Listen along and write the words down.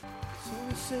So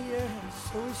we say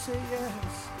yes, so we say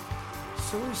yes.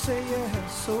 So we say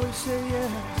yes, so we say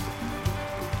yes.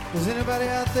 Is anybody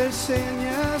out there saying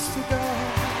yes to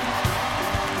God?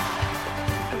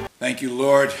 Thank you,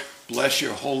 Lord. Bless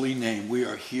your holy name. We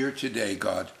are here today,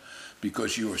 God,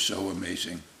 because you are so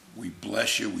amazing. We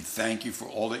bless you. We thank you for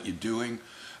all that you're doing.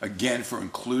 Again, for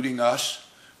including us,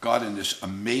 God, in this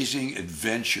amazing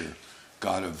adventure,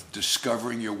 God, of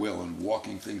discovering your will and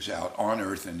walking things out on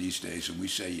earth in these days. And we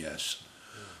say yes.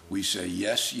 We say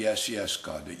yes, yes, yes,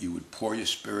 God, that you would pour your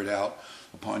Spirit out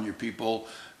upon your people.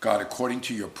 God, according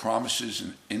to your promises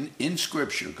in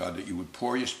Scripture, God, that you would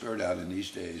pour your Spirit out in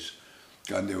these days.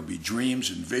 God, there will be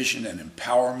dreams and vision and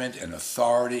empowerment and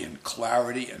authority and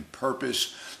clarity and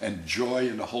purpose and joy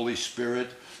in the Holy Spirit.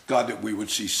 God, that we would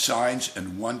see signs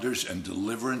and wonders and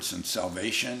deliverance and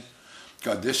salvation.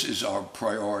 God, this is our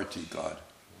priority, God.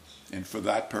 And for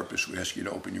that purpose, we ask you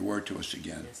to open your word to us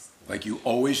again, like you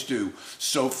always do,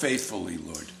 so faithfully,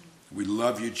 Lord. We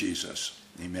love you, Jesus.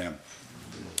 Amen.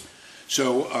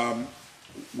 So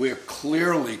we're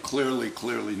clearly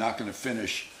not going to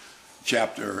finish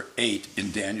chapter 8 in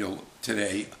Daniel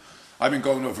today. I've been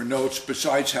going over notes.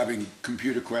 Besides having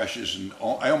computer crashes, and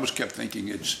I almost kept thinking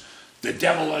it's the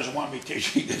devil doesn't want me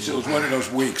teaching this. It was one of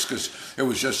those weeks because it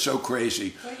was just so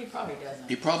crazy. Well, he probably doesn't.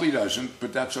 He probably doesn't,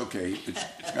 but that's okay.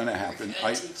 It's going to happen.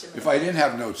 If I didn't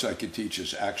have notes, I could teach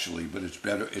us actually, but it's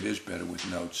better. It is better with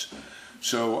notes.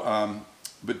 So,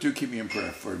 but do keep me in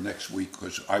prayer for next week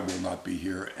because I will not be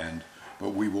here, but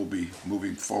we will be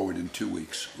moving forward in 2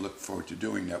 weeks. Look forward to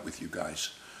doing that with you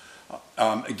guys.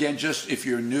 Again, just if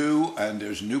you're new and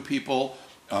there's new people,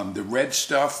 the red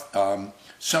stuff,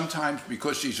 sometimes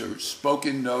because these are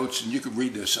spoken notes, and you can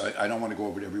read this, I don't want to go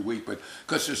over it every week, but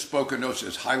because there's spoken notes,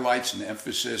 there's highlights and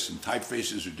emphasis and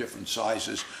typefaces are different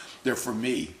sizes. They're for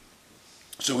me.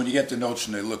 So when you get the notes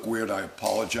and they look weird, I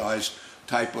apologize.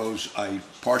 Typos, I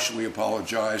partially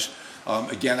apologize.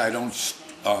 Again, I don't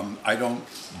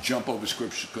jump over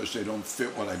scriptures because they don't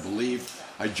fit what I believe.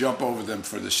 I jump over them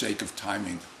for the sake of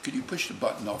timing. Could you push the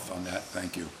button off on that?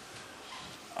 Thank you.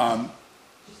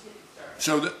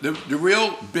 So the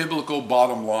real biblical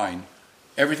bottom line,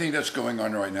 everything that's going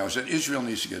on right now is that Israel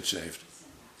needs to get saved.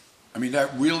 I mean,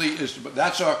 that really is,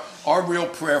 that's our real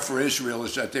prayer for Israel,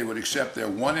 is that they would accept their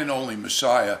one and only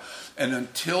Messiah. And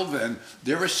until then,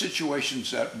 there are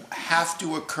situations that have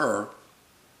to occur.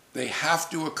 They have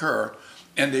to occur,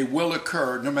 and they will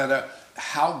occur no matter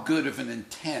how good of an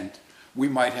intent we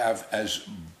might have as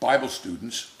Bible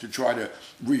students to try to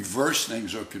reverse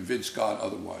things or convince God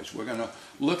otherwise. We're going to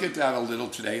look at that a little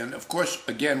today. And of course,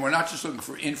 again, we're not just looking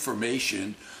for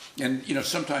information. And, you know,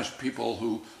 sometimes people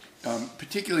who,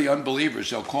 particularly unbelievers,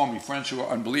 they'll call me friends who are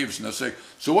unbelievers, and they'll say,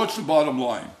 so what's the bottom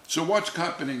line? So what's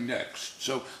happening next?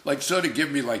 So to give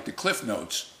me like the Cliff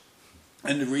Notes.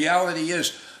 And the reality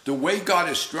is, the way God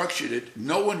has structured it,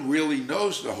 no one really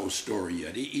knows the whole story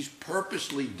yet. He's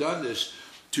purposely done this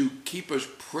to keep us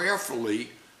prayerfully,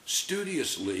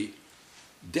 studiously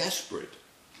desperate.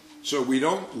 So we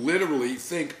don't literally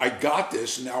think, I got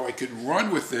this, now I can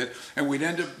run with it, and we'd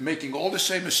end up making all the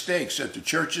same mistakes that the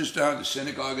church has done, the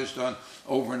synagogue has done,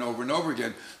 over and over and over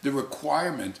again. The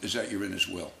requirement is that you're in his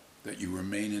will, that you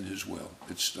remain in his will.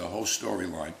 It's the whole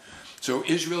storyline. So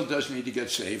Israel does need to get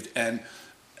saved, and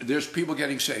there's people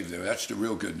getting saved there. That's the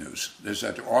real good news. There's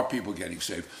that there are people getting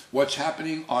saved. What's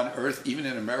happening on earth, even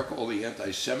in America, all the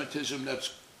anti-Semitism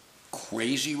that's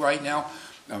crazy right now.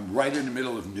 I'm right in the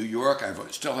middle of New York. I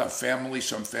still have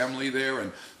some family there,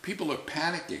 and people are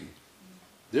panicking.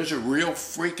 There's a real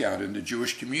freak out in the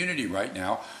Jewish community right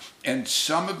now, and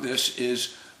some of this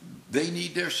is they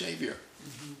need their Savior.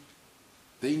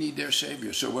 They need their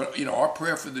Savior. So, you know, our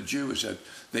prayer for the Jew is that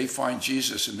they find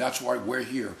Jesus, and that's why we're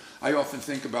here. I often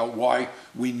think about why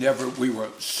we were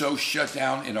so shut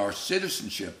down in our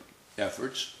citizenship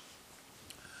efforts.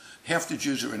 Half the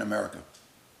Jews are in America.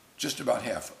 Just about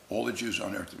half. All the Jews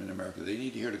on earth are in America. They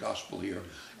need to hear the gospel here,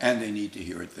 and they need to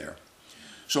hear it there.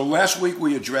 So last week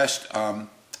we addressed,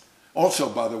 also,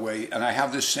 by the way, and I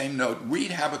have this same note, read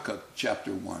Habakkuk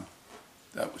chapter 1.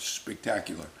 That was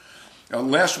spectacular.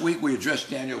 Last week we addressed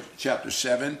Daniel chapter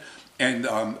 7, and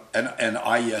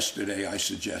yesterday I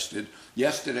suggested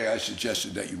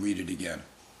that you read it again.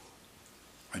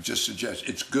 I just suggest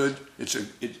it's good.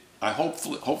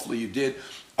 Hopefully you did.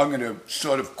 I'm going to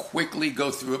sort of quickly go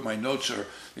through it. My notes are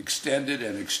extended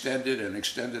and extended and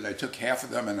extended. I took half of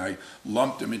them and I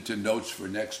lumped them into notes for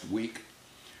next week.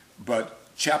 But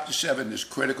chapter 7 is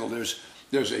critical. There's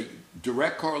a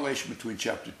direct correlation between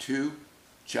chapter 2,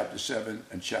 chapter 7,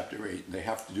 and chapter 8. They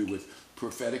have to do with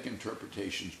prophetic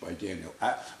interpretations by Daniel.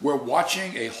 We're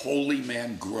watching a holy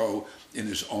man grow in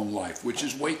his own life, which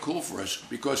is way cool for us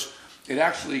because it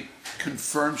actually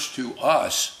confirms to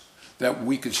us that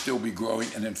we could still be growing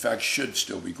and in fact should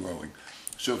still be growing.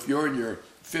 So if you're in your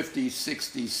 50s,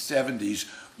 60s, 70s,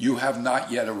 you have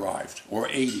not yet arrived, or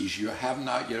 80s, you have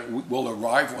not yet, we'll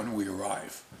arrive when we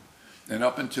arrive. And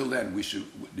up until then, we should,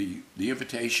 the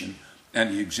invitation and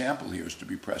the example here is to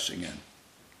be pressing in.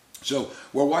 So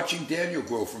we're watching Daniel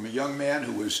grow from a young man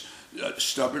who was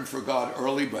stubborn for God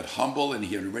early, but humble, and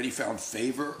he had already found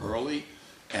favor early.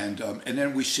 And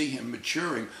then we see him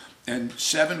maturing. And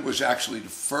 7 was actually the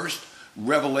first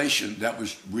revelation that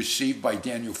was received by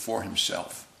Daniel for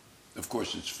himself. Of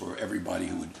course, it's for everybody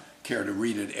who would care to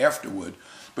read it afterward.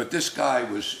 But this guy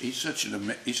he's such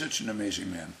an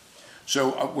amazing man.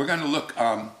 So we're going to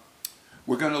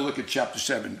look at chapter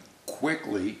 7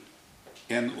 quickly.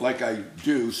 And like I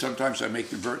do, sometimes I make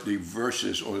the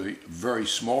verses or the very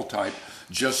small type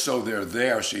just so they're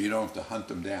there so you don't have to hunt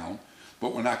them down.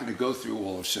 But we're not going to go through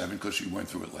all of 7 because we went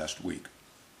through it last week.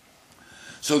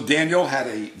 So Daniel had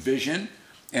a vision,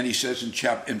 and he says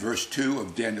in verse 2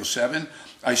 of Daniel 7,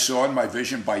 I saw in my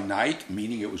vision by night,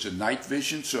 meaning it was a night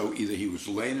vision, so either he was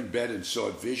laying in bed and saw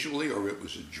it visually or it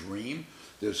was a dream.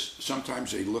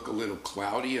 Sometimes they look a little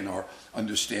cloudy in our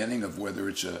understanding of whether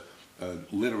it's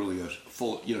literally a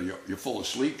full, you're full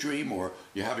asleep dream or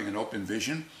you're having an open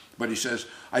vision. But he says,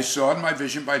 I saw in my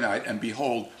vision by night, and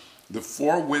behold, the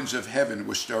 4 winds of heaven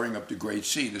were stirring up the great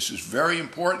sea. This is very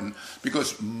important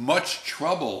because much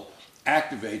trouble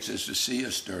activates as the sea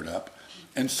is stirred up.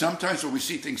 And sometimes when we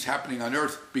see things happening on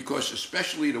earth, because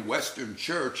especially the Western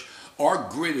church, our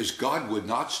grid is God would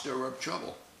not stir up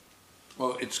trouble.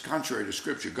 Well, it's contrary to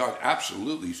Scripture. God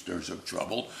absolutely stirs up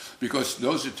trouble because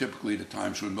those are typically the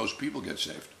times when most people get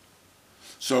saved.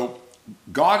 So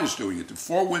God is doing it. The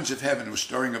 4 winds of heaven were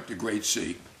stirring up the great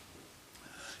sea.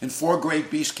 And 4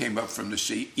 great beasts came up from the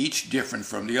sea, each different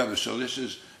from the other. So this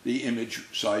is the image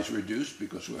size reduced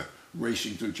because we're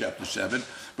racing through chapter 7.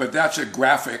 But that's a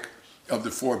graphic of the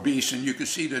 4 beasts. And you can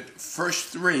see that first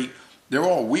 3, they're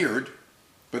all weird,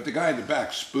 but the guy in the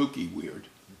back, spooky weird.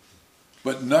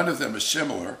 But none of them are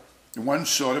similar.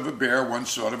 One's sort of a bear, one's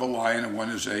sort of a lion, and one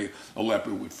is a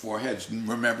leopard with 4 heads. And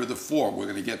remember the 4. We're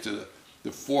going to get to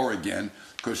the 4 again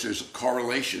because there's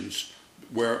correlations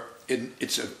where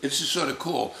it's sort of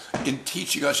cool in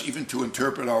teaching us even to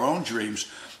interpret our own dreams.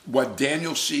 What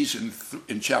Daniel sees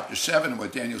in chapter 7 and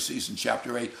what Daniel sees in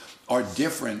chapter 8 are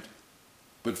different,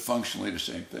 but functionally the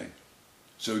same thing.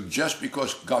 So just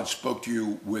because God spoke to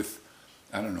you with,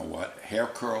 I don't know what, hair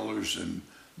curlers and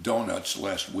donuts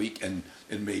last week and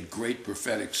it made great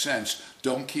prophetic sense,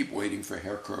 don't keep waiting for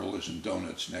hair curlers and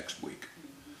donuts next week.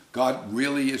 God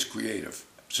really is creative.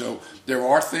 So there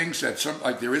are things that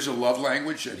there is a love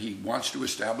language that he wants to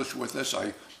establish with us,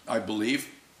 I believe.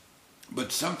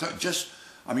 But sometimes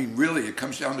really it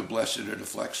comes down to blessed are the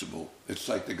flexible. It's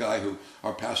like the guy who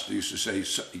our pastor used to say,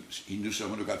 he knew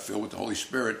someone who got filled with the Holy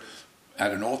Spirit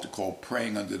at an altar call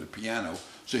praying under the piano.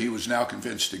 So he was now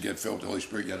convinced to get filled with the Holy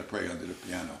Spirit, you got to pray under the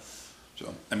piano. So,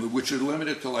 which would limit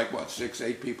it to 6,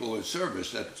 8 people in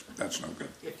service. That's no good.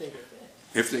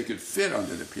 If they could fit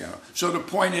under the piano. So the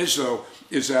point is, though,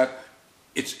 is that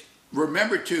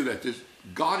remember too that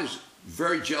God is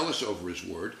very jealous over his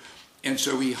word, and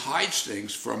so he hides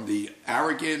things from the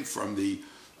arrogant, from the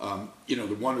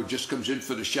the one who just comes in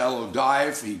for the shallow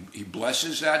dive. He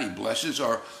blesses that. He blesses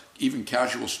our even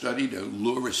casual study to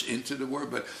lure us into the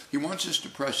word, but he wants us to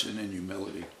press in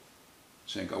humility,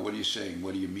 saying, God, what are you saying?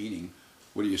 What are you meaning?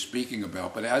 What are you speaking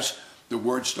about? But as the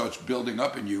word starts building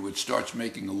up in you, it starts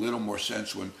making a little more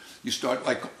sense when you start,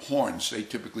 like horns. They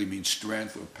typically mean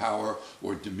strength or power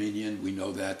or dominion. We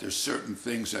know that. There's certain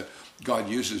things that God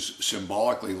uses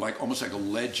symbolically, almost like a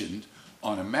legend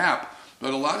on a map.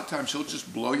 But a lot of times he'll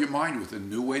just blow your mind with a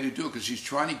new way to do it because he's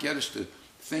trying to get us to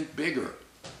think bigger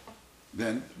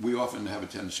than we often have a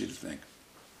tendency to think.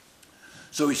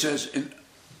 So he says,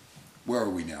 where are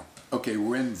we now? Okay,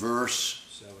 we're in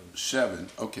verse 7.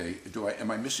 Okay,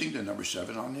 am I missing the number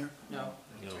 7 on there? No.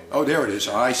 Oh, there it is.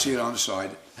 I see it on the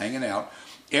side, hanging out.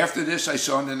 After this I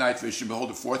saw in the night vision, behold,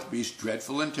 the 4th beast,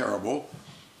 dreadful and terrible,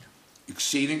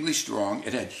 exceedingly strong.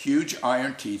 It had huge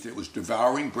iron teeth. It was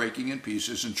devouring, breaking in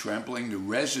pieces, and trampling the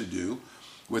residue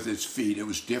with its feet. It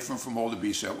was different from all the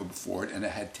beasts that were before it, and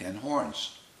it had 10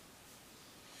 horns.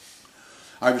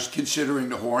 I was considering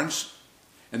the horns,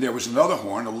 and there was another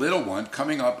horn, a little one,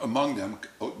 coming up among them,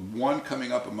 one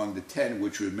coming up among the 10,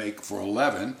 which would make for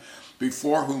 11.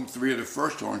 before whom 3 of the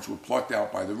first horns were plucked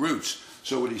out by the roots.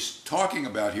 So what he's talking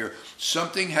about here,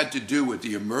 something had to do with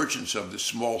the emergence of the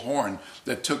small horn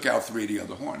that took out 3 of the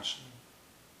other horns.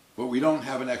 But we don't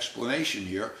have an explanation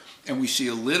here, and we see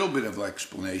a little bit of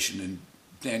explanation in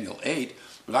Daniel 8,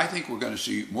 but I think we're going to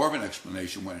see more of an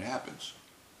explanation when it happens.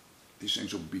 These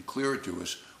things will be clearer to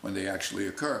us when they actually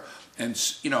occur. And,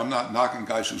 I'm not knocking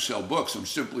guys who sell books. I'm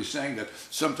simply saying that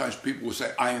sometimes people will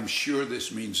say, I am sure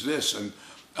this means this. And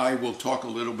I will talk a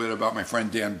little bit about my friend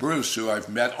Dan Bruce, who I've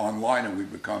met online, and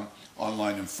we've become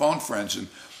online and phone friends. And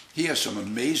he has some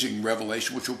amazing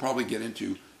revelation, which we'll probably get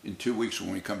into in 2 weeks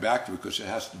when we come back to it, because it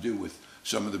has to do with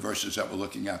some of the verses that we're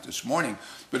looking at this morning.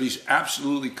 But he's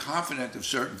absolutely confident of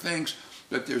certain things,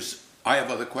 but I have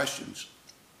other questions.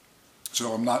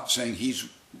 So I'm not saying he's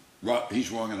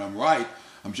wrong and I'm right.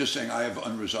 I'm just saying I have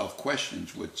unresolved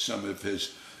questions with some of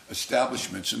his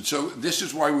establishments. And so this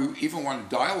is why we even want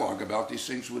to dialogue about these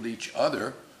things with each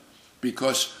other,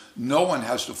 because no one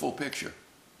has the full picture.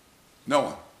 No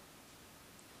one.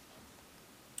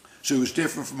 So it was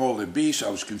different from all the beasts. I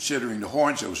was considering the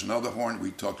horns. There was another horn.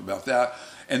 We talked about that.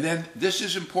 And then this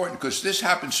is important because this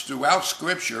happens throughout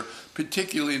Scripture,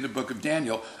 particularly in the book of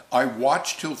Daniel. I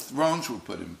watched till thrones were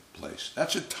put in place.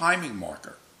 That's a timing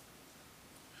marker.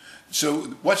 So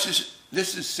what's this?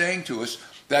 This is saying to us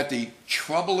that the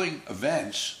troubling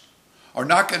events are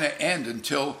not going to end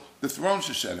until the thrones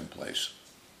are set in place.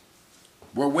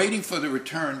 We're waiting for the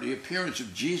return, the appearance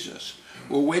of Jesus.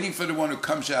 We're waiting for the one who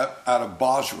comes out of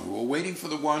Basra. We're waiting for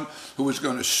the one who is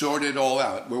going to sort it all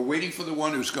out. We're waiting for the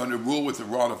one who's going to rule with a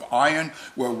rod of iron.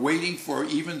 We're waiting for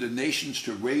even the nations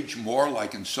to rage more,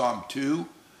 like in Psalm 2.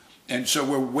 And so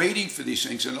we're waiting for these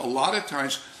things. And a lot of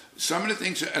times, some of the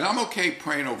things, and I'm okay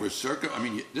praying over a circuit. I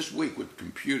mean, this week with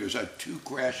computers, I had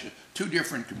 2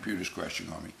 different computers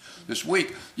crashing on me. This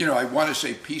week, I want to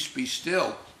say, peace be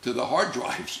still to the hard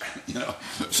drives,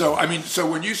 So,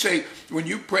 when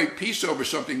you pray peace over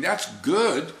something, that's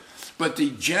good, but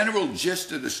the general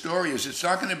gist of the story is it's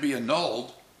not going to be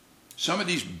annulled. Some of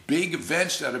these big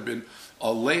events that have been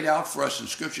laid out for us in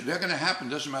Scripture, they're going to happen.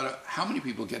 It doesn't matter how many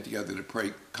people get together to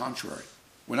pray contrary.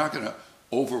 We're not going to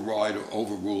override or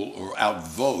overrule or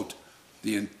outvote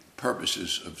the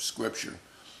purposes of Scripture,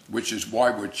 which is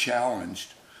why we're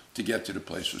challenged to get to the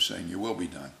place of saying, your will be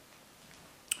done.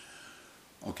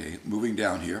 Okay, moving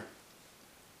down here.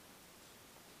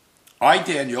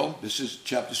 Daniel, this is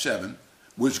chapter 7,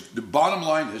 the bottom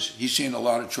line is he's seen a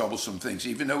lot of troublesome things.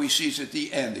 Even though he sees at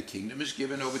the end the kingdom is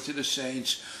given over to the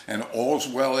saints and all's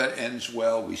well that ends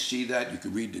well. We see that. You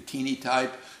could read the teeny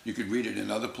type. You could read it in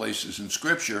other places in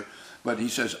Scripture. But he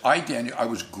says, Daniel, I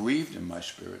was grieved in my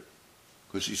spirit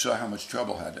because he saw how much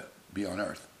trouble had to be on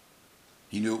earth.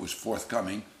 He knew it was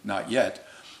forthcoming, not yet.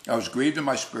 I was grieved in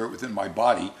my spirit within my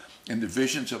body, and the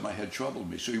visions of my head troubled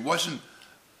me. So he wasn't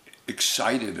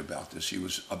excited about this. He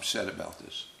was upset about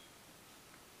this.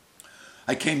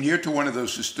 I came near to one of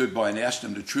those who stood by and asked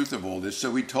him the truth of all this.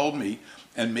 So he told me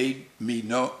and made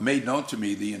known to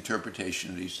me the interpretation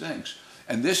of these things.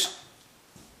 And this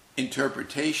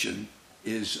interpretation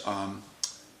is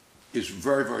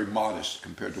very, very modest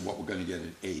compared to what we're going to get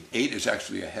in 8. 8 is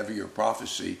actually a heavier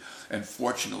prophecy, and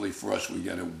fortunately for us, we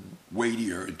get a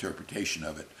weightier interpretation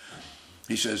of it.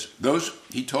 He says,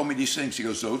 he told me these things. He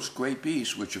goes, those great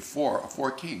beasts, which are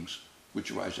 4 kings,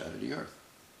 which arise out of the earth.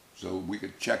 So we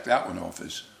could check that one off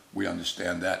as we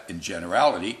understand that in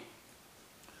generality.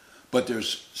 But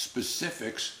there's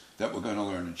specifics that we're going to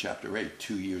learn in chapter 8,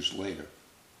 2 years later.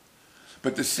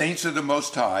 But the saints of the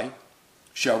Most High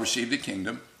shall receive the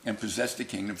kingdom and possess the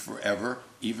kingdom forever,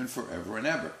 even forever and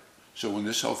ever. So when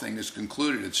this whole thing is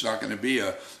concluded, it's not going to be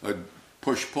a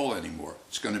push-pull anymore.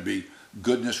 It's going to be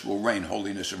goodness will reign,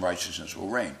 holiness and righteousness will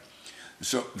reign.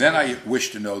 So then I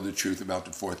wish to know the truth about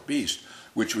the 4th beast,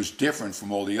 which was different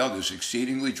from all the others,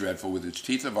 exceedingly dreadful, with its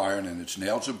teeth of iron and its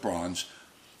nails of bronze,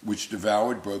 which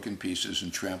devoured, broke in pieces,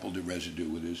 and trampled the residue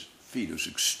with his feet. It was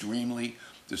extremely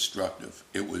destructive.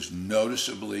 It was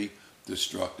noticeably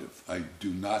destructive. I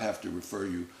do not have to refer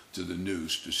you to the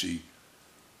news to see,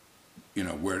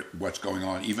 what's going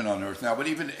on, even on earth now, but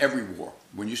even every war.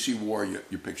 When you see war,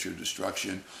 you picture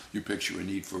destruction, you picture a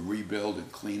need for rebuild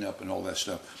and cleanup and all that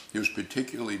stuff. It was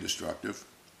particularly destructive.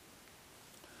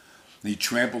 He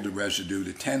trampled the residue,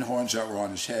 the 10 horns that were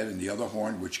on his head, and the other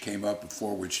horn which came up,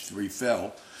 before which 3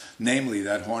 fell, namely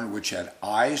that horn which had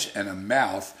eyes and a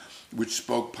mouth, which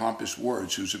spoke pompous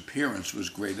words, whose appearance was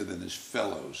greater than his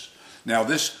fellows. Now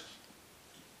this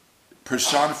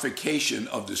personification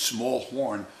of the small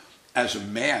horn as a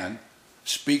man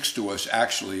speaks to us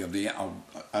actually of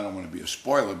I don't want to be a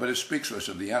spoiler, but it speaks to us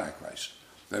of the Antichrist.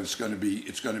 That it's going to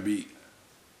be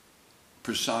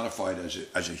personified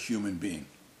as a human being.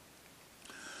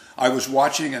 I was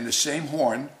watching, and the same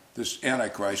horn, this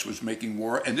Antichrist, was making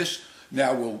war, and this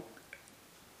now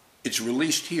it's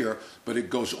released here, but it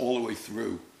goes all the way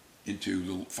through into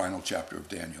the final chapter of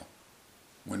Daniel.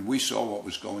 When we saw what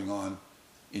was going on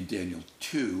in Daniel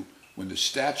 2, when the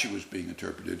statue was being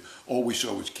interpreted, all we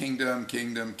saw was kingdom,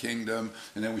 kingdom, kingdom,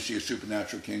 and then we see a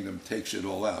supernatural kingdom takes it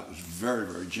all out. It was very,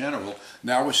 very general.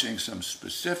 Now we're seeing some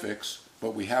specifics,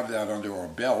 but we have that under our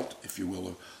belt, if you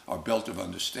will, our belt of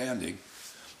understanding.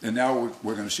 And now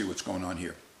we're going to see what's going on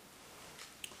here.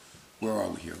 Where are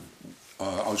we here?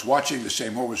 I was watching, the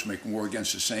same horn was making war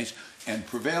against the saints and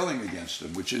prevailing against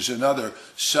them, which is another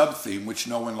sub-theme which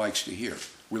no one likes to hear.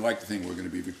 We like to think we're going to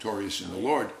be victorious in the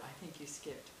Lord. I think you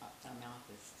skipped a mouth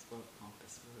that spoke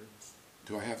pompous words.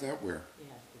 Do I have that? Where?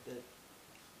 Yeah,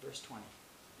 verse 20.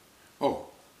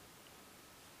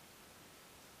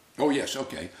 Oh, yes,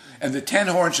 okay. And the 10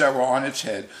 horns that were on its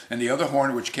head, and the other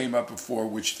horn which came up before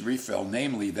which 3 fell,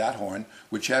 namely that horn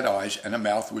which had eyes and a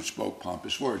mouth which spoke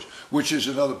pompous words, which is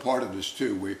another part of this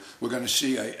too. We're going to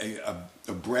see a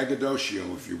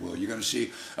braggadocio, if you will. You're going to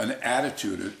see an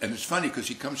attitude. And it's funny because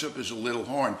he comes up as a little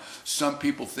horn. Some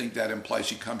people think that implies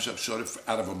he comes up sort of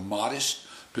out of a modest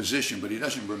position, but he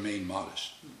doesn't remain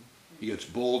modest. He gets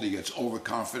bold, he gets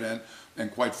overconfident,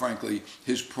 and quite frankly,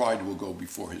 his pride will go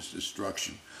before his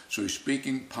destruction. So he's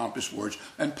speaking pompous words.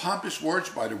 And pompous words,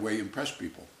 by the way, impress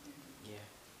people. Yeah.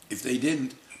 If they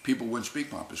didn't, people wouldn't speak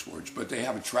pompous words. But they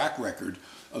have a track record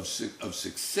of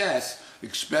success,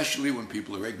 especially when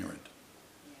people are ignorant.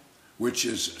 Yeah. Which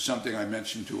is something I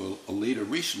mentioned to a leader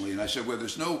recently. And I said, well,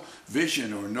 there's no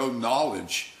vision or no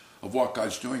knowledge of what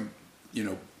God's doing. You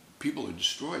know, people are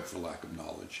destroyed for lack of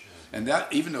knowledge. Yeah. And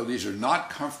that, even though these are not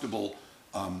comfortable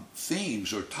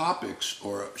themes or topics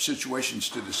or situations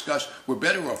to discuss, we're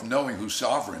better off knowing who's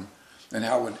sovereign and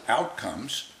how it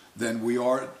outcomes than we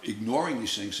are ignoring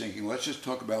these things, thinking, let's just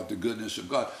talk about the goodness of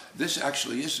God. This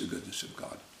actually is the goodness of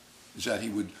God, is that he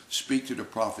would speak to the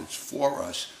prophets for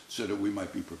us so that we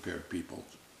might be prepared people.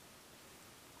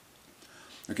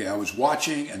 Okay, I was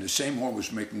watching, and the same horn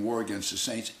was making war against the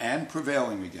saints and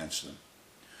prevailing against them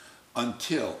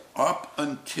up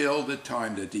until the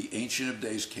time that the Ancient of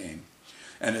Days came,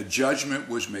 and a judgment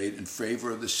was made in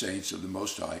favor of the saints of the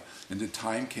Most High, and the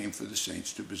time came for the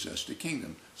saints to possess the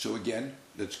kingdom. So again,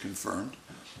 that's confirmed.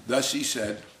 Thus he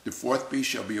said, the fourth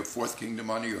beast shall be a fourth kingdom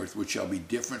on the earth, which shall be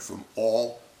different from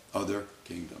all other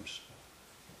kingdoms.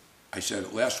 I said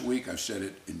it last week, I've said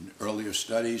it in earlier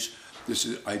studies. This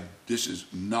is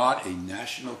not a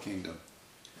national kingdom.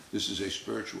 This is a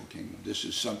spiritual kingdom. This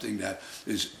is something that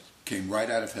came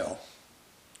right out of hell.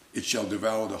 It shall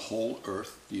devour the whole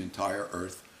earth, the entire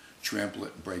earth, trample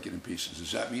it and break it in pieces.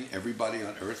 Does that mean everybody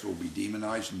on earth will be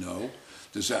demonized? No.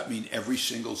 Does that mean every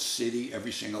single city,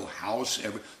 every single house?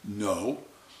 No.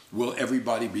 Will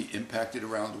everybody be impacted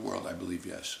around the world? I believe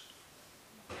yes.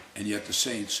 And yet the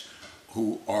saints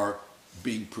who are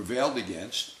being prevailed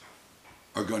against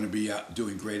are going to be out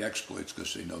doing great exploits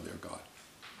because they know their God.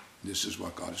 This is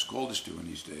what God has called us to in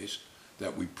these days,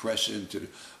 that we press into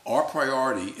our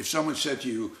priority. If someone said to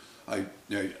you,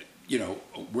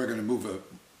 we're going to move a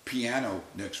piano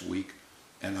next week,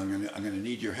 and I'm going to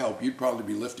need your help, you'd probably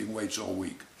be lifting weights all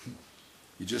week.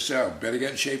 You just say, better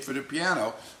get in shape for the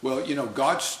piano. Well,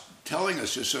 God's telling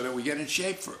us this so that we get in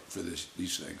shape for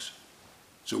these things.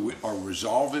 So our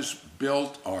resolve is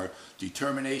built, our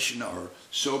determination, our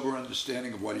sober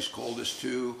understanding of what he's called us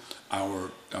to, our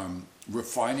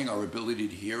refining our ability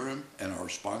to hear him and our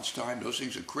response time. Those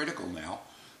things are critical now.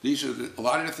 These are a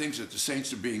lot of the things that the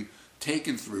saints are being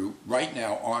taken through right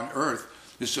now on earth,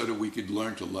 is so that we could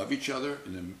learn to love each other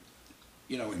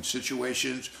in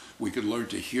situations. We could learn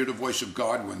to hear the voice of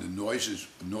God when the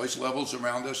noise levels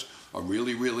around us are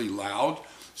really, really loud.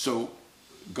 So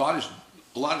God is,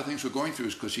 a lot of things we're going through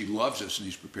is because he loves us and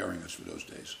he's preparing us for those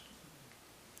days.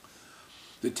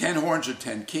 The 10 horns are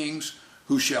 10 kings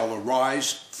who shall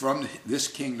arise from this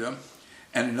kingdom,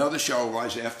 and another shall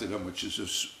arise after them, which is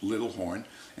this little horn,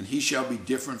 and he shall be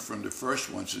different from the first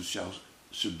ones and shall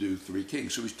subdue 3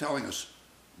 kings. So he's telling us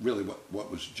really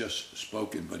what was just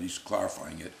spoken, but he's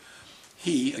clarifying it.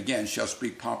 He, again, shall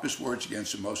speak pompous words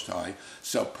against the Most High,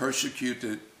 shall persecute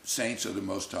the saints of the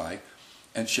Most High,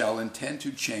 and shall intend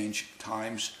to change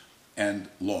times and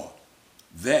law.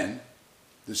 Then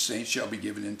the saints shall be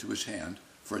given into his hand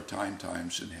for a time,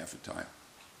 times, and half a time.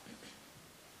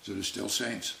 So they're still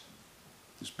saints.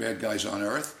 This bad guy's on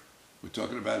earth. We're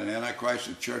talking about an Antichrist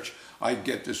at church. I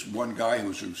get this one guy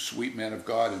who's a sweet man of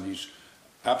God, and he's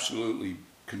absolutely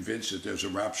convinced that there's a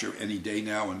rapture any day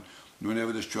now, and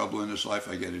Whenever there's trouble in his life,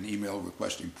 I get an email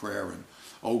requesting prayer and,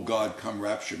 oh God, come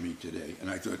rapture me today. And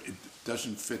I thought, it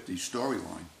doesn't fit the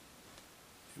storyline.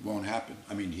 It won't happen.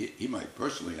 I mean, he might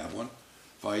personally have one.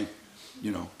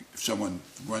 If someone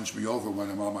runs me over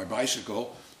when I'm on my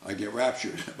bicycle, I get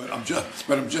raptured. But I'm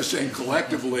just saying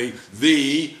collectively,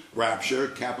 the rapture,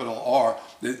 capital R,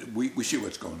 we see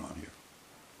what's going on here.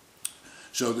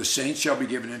 So the saints shall be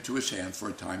given into his hand for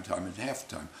a time and half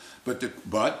a time.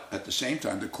 But at the same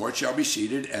time, the court shall be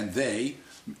seated, and they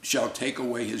shall take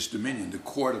away his dominion, the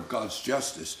court of God's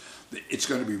justice. It's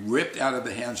going to be ripped out of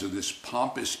the hands of this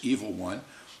pompous evil one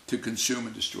to consume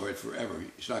and destroy it forever.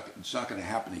 It's not going to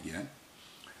happen again.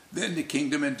 Then the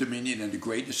kingdom and dominion and the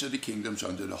greatness of the kingdoms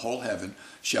under the whole heaven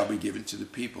shall be given to the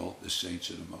people, the saints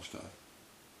of the Most High.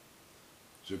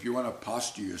 So if you want to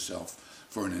posture yourself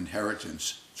for an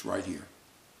inheritance, it's right here.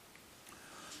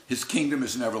 His kingdom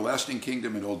is an everlasting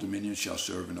kingdom, and all dominions shall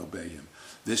serve and obey him.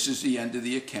 This is the end of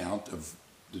the account of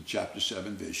the chapter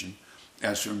 7 vision.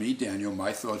 As for me, Daniel,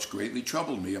 my thoughts greatly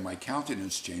troubled me, and my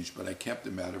countenance changed, but I kept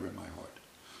the matter in my heart.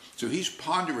 So he's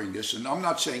pondering this, and I'm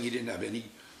not saying he didn't have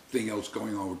anything else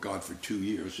going on with God for 2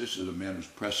 years. This is a man who's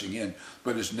pressing in,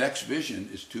 but his next vision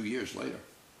is 2 years later.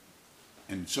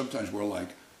 And sometimes we're like,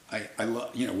 I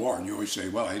love, Warren, you always say,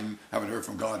 well, I haven't heard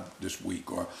from God this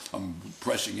week, or I'm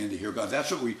pressing in to hear God.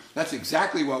 That's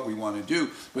exactly what we want to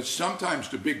do. But sometimes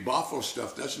the big boffo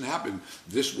stuff doesn't happen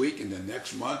this week and then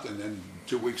next month and then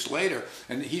 2 weeks later.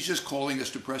 And he's just calling us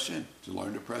to press in, to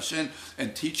learn to press in,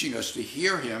 and teaching us to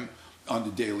hear him on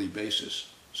the daily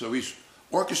basis. So he's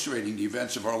orchestrating the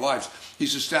events of our lives.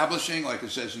 He's establishing, like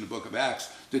it says in the book of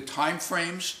Acts, the time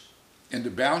frames and the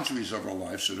boundaries of our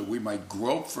lives so that we might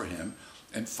grope for him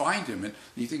and find him. And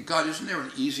you think, God, isn't there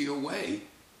an easier way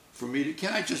for me to,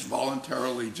 can I just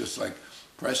voluntarily just like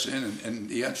press in? And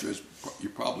the answer is, you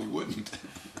probably wouldn't.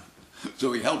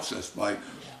 So he helps us by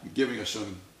giving us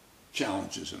some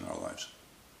challenges in our lives.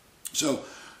 So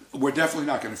we're definitely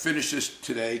not going to finish this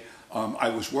today. I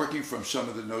was working from some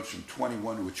of the notes from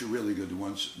 21, which are really good, the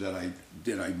ones that I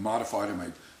did. I modified them,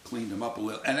 I cleaned them up a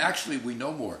little. And actually, we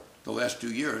know more. The last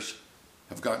 2 years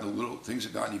things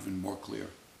have gotten even more clear.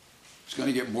 It's going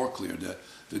to get more clear.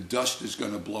 The dust is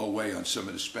going to blow away on some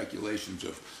of the speculations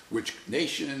of which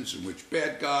nations and which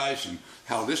bad guys and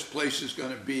how this place is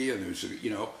going to be. And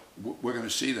we're going to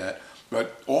see that.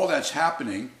 But all that's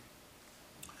happening,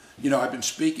 I've been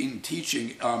speaking,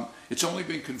 teaching. It's only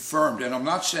been confirmed, and I'm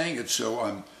not saying it so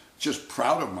I'm just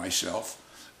proud of myself.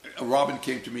 Robin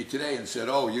came to me today and said,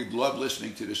 oh, you'd love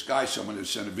listening to this guy. Someone had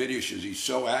sent a video. She says, he's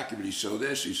so accurate. He's so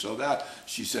this, he's so that.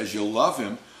 She says, you'll love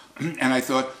him. And I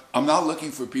thought, I'm not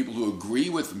looking for people to agree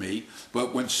with me,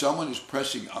 but when someone is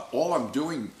pressing, all I'm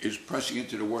doing is pressing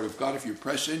into the Word of God. If you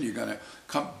press in, you're going to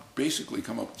come up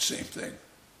with the same thing.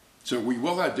 So we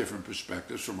will have different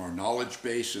perspectives from our knowledge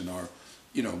base and our,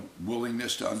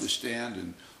 willingness to understand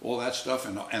and all that stuff,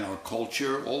 and our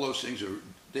culture. All those things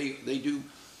they do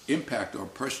impact our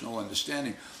personal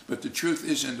understanding. But the truth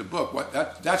is in the book.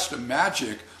 That's the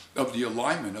magic of the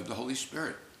alignment of the Holy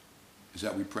Spirit, is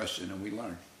that we press in and we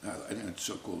learn. I think it's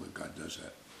so cool that God does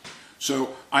that.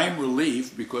 So I am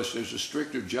relieved because there's a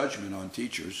stricter judgment on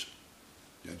teachers.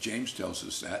 James tells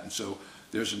us that, and so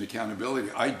there's an accountability.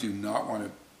 I do not want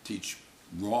to teach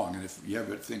wrong, and if you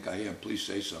ever think I am, please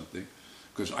say something,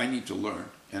 because I need to learn.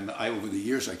 And over the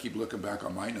years, I keep looking back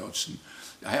on my notes, and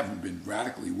I haven't been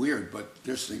radically weird, but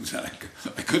there's things that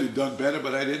I could have done better,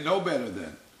 but I didn't know better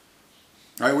then.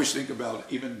 I always think about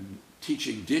even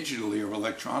teaching digitally or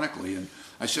electronically, and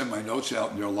I send my notes out,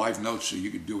 and they're live notes, so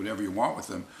you can do whatever you want with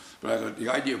them. But I thought the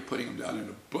idea of putting them down in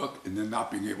a book and then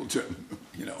not being able to,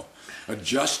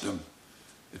 adjust them,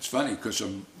 it's funny because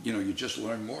you just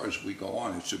learn more as we go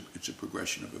on. It's a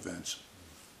progression of events.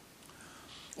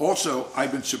 Also,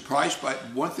 I've been surprised by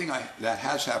one thing that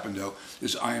has happened though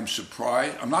is I am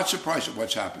surprised. I'm not surprised at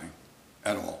what's happening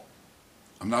at all.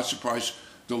 I'm not surprised.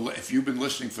 If you've been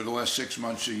listening for the last 6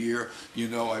 months, a year,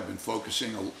 I've been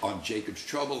focusing on Jacob's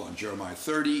trouble, on Jeremiah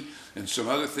 30, and some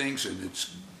other things, and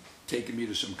it's taken me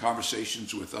to some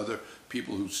conversations with other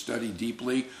people who study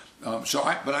deeply.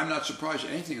 But I'm not surprised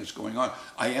at anything that's going on.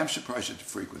 I am surprised at the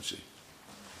frequency,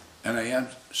 and I am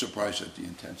surprised at the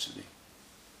intensity,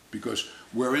 because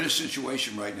we're in a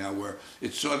situation right now where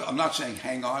it's I'm not saying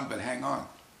hang on, but hang on.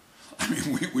 I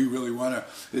mean, we really want to,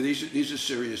 these are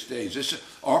serious days.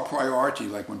 Our priority,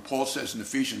 like when Paul says in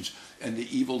Ephesians, and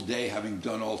the evil day having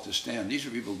done all to stand, these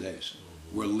are evil days.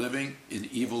 We're living in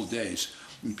evil days.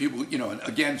 And people, and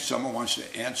again, someone wants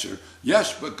to answer,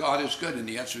 yes, but God is good. And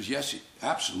the answer is yes,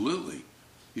 absolutely.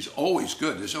 He's always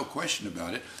good. There's no question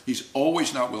about it. He's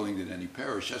always not willing that any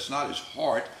perish. That's not his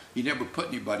heart. He never put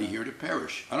anybody here to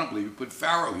perish. I don't believe he put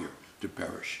Pharaoh here to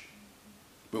perish.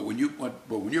 But when you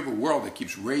have a world that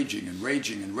keeps raging and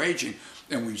raging and raging,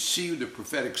 and we see the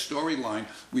prophetic storyline,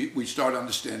 we start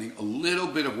understanding a little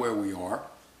bit of where we are,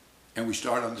 and we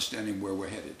start understanding where we're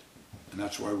headed. And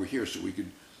that's why we're here, so we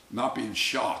could not be in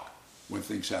shock when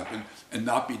things happen and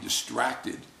not be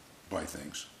distracted by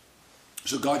things.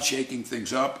 So God's shaking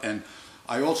things up. And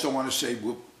I also want to say,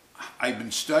 I've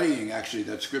been studying actually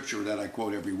that scripture that I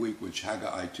quote every week, which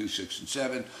Haggai 2, 6, and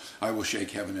 7. I will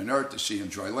shake heaven and earth, the sea and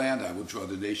dry land. I will draw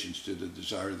the nations to the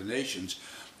desire of the nations.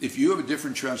 If you have a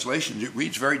different translation, it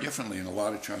reads very differently in a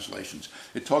lot of translations.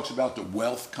 It talks about the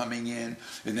wealth coming in,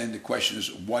 and then the question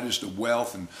is, what is the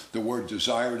wealth? And the word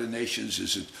desire of the nations,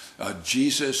 is it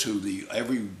Jesus, who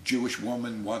every Jewish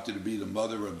woman wanted to be the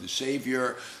mother of the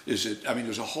Savior? Is it, I mean,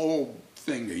 there's a whole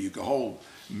thing there. You can whole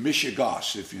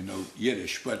mishigas, if you know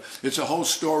Yiddish, but it's a whole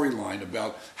storyline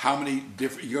about how many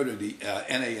different, you go to the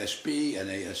NASB,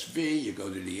 NASV, you go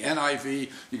to the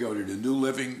NIV, you go to the New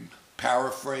Living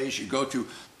Paraphrase, you go to,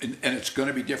 and it's going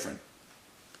to be different.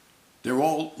 They're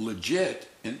all legit,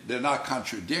 and they're not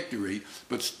contradictory,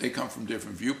 but they come from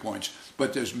different viewpoints.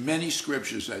 But there's many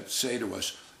scriptures that say to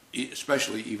us,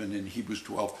 especially even in Hebrews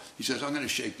 12, he says, I'm going to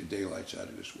shake the daylights out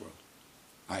of this world.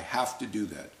 I have to do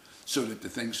that, so that the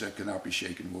things that cannot be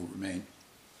shaken will remain.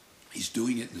 He's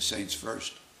doing it in the saints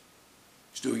first.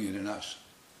 He's doing it in us,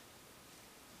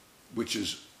 which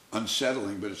is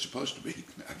unsettling, but it's supposed to be,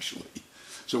 actually.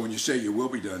 So when you say your will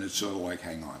be done, it's sort of like,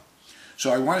 hang on.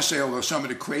 So I want to say, although some of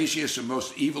the craziest and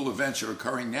most evil events are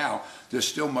occurring now, there's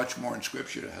still much more in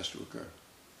Scripture that has to occur.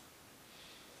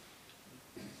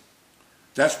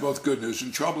 That's both good news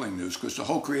and troubling news, because the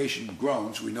whole creation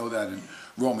groans. We know that in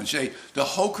Romans 8. The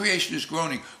whole creation is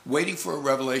groaning, waiting for a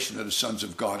revelation of the sons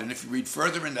of God. And if you read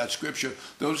further in that scripture,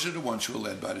 those are the ones who are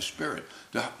led by the Spirit.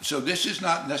 So this is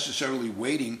not necessarily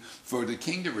waiting for the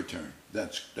king to return.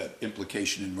 That's that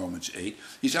implication in Romans 8.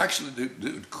 He's actually,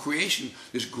 the creation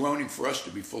is groaning for us to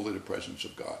be full of the presence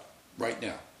of God. Right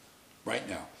now. Right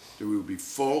now. That we will be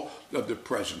full of the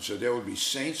presence. So there will be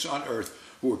saints on earth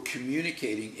who are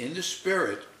communicating in the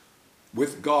Spirit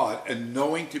with God and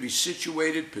knowing to be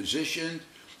situated, positioned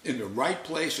in the right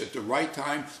place at the right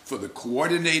time for the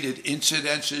coordinated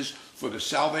incidences, for the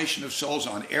salvation of souls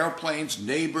on airplanes,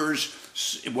 neighbors,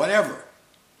 whatever.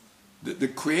 The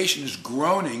creation is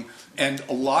groaning, and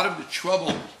a lot of the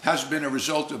trouble has been a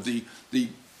result of the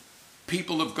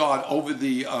people of God over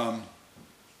the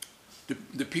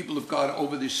people of God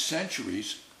over the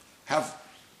centuries have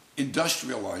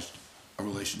industrialized a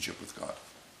relationship with God.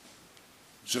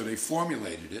 So they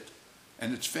formulated it,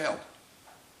 and it's failed.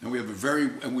 And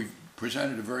we've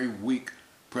presented a very weak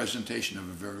presentation of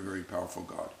a very, very powerful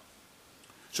God.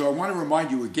 So I want to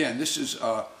remind you again, this is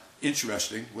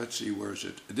interesting. Let's see, where is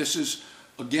it? This is,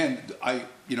 again,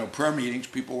 prayer meetings,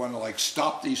 people want to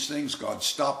stop these things, God,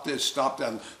 stop this, stop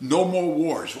that, no more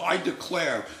wars. Well, I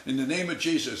declare in the name of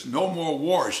Jesus, no more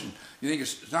wars. And you think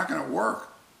it's not going to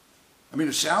work. I mean,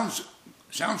 it sounds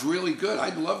really good.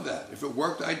 I'd love that. If it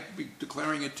worked, I'd be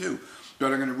declaring it too.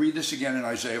 But I'm going to read this again in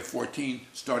Isaiah 14,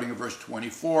 starting at verse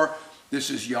 24. This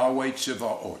is Yahweh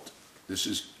Tzivaot. This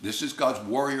is God's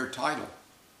warrior title.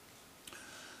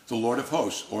 The Lord of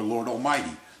hosts, or Lord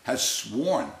Almighty, has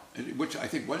sworn, which I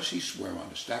think, what does he swear on?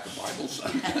 A stack of Bibles?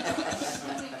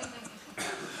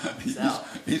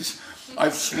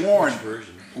 I've sworn.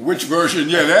 Which version?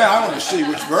 Yeah, I want to see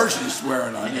which version he's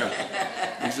swearing on.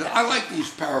 Yeah. He said, I like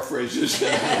these paraphrases.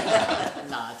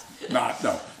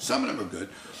 No. Some of them are good.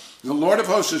 The Lord of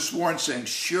hosts has sworn, saying,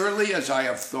 surely as I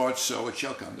have thought, so it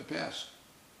shall come to pass.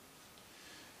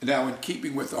 Now, in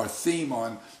keeping with our theme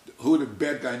on who the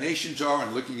bad guy nations are,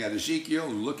 and looking at Ezekiel,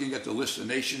 and looking at the list of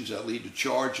nations that lead to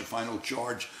charge, the final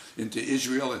charge into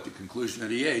Israel at the conclusion of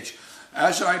the age,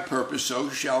 as I purpose, so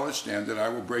shall it stand that I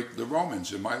will break the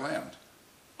Romans in my land.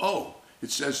 Oh,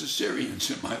 it says Assyrians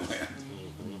in my land.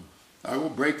 I will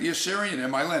break the Assyrian in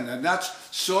my land. And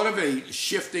that's sort of a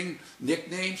shifting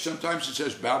nickname. Sometimes it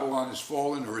says Babylon has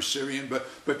fallen or Assyrian, but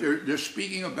they're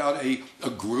speaking about a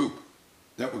group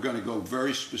that we're going to go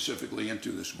very specifically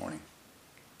into this morning.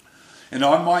 And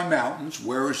on my mountains,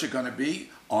 where is it going to be?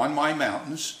 On my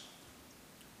mountains,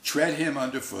 tread him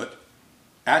underfoot.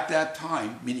 At that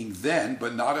time, meaning then,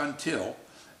 but not until,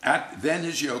 then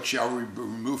his yoke shall be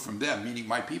removed from them, meaning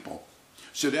my people.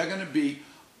 So they're going to be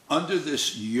under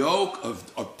this yoke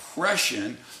of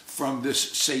oppression from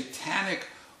this satanic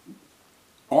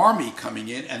army coming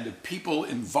in, and the people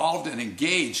involved and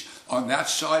engaged on that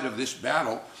side of this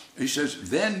battle. He says,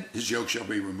 then his yoke shall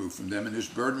be removed from them, and his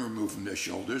burden removed from their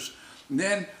shoulders. And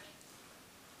then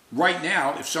right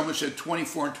now, if someone said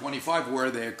 24 and 25, where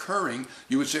are they occurring?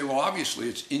 You would say, well, obviously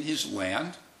it's in his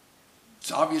land.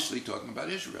 It's obviously talking about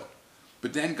Israel.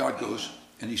 But then God goes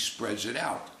and he spreads it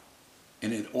out.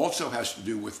 And it also has to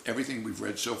do with everything we've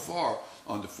read so far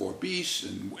on the four beasts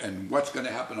and what's going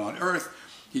to happen on earth.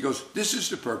 He goes, this is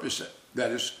the purpose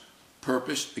that is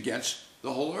purposed against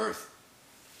the whole earth.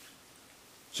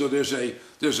 So there's a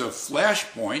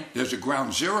flashpoint, there's a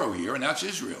ground zero here, and that's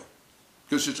Israel.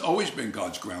 Because it's always been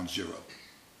God's ground zero.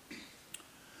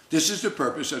 This is the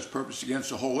purpose that's purposed against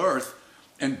the whole earth.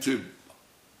 And to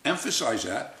emphasize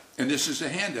that, and this is the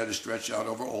hand that is stretched out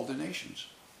over all the nations.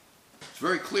 It's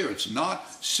very clear. It's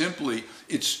not simply,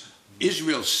 it's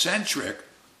Israel-centric,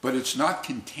 but it's not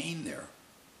contained there.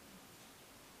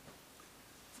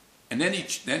 And then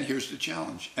here's the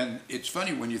challenge. And it's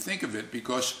funny when you think of it,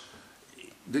 because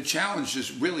the challenge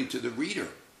is really to the reader.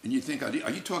 And you think,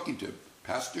 are you talking to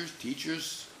pastors,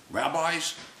 teachers,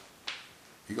 rabbis?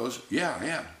 He goes, yeah, I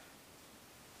am.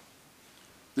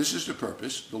 This is the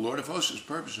purpose, the Lord of hosts'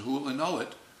 purpose. Who will annul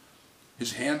it?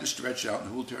 His hand is stretched out, and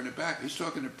who will turn it back? He's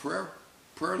talking to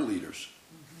prayer leaders.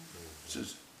 He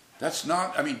says, that's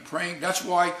not, praying, that's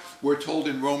why we're told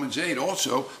in Romans 8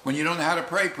 also, when you don't know how to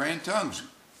pray, pray in tongues.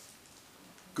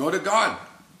 Go to God.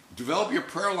 Develop your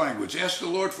prayer language. Ask the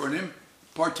Lord for an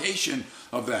impartation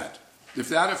of that. If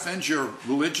that offends your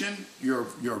religion, your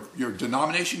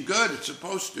denomination, good, it's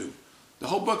supposed to. The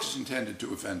whole book is intended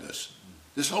to offend us.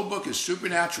 This whole book is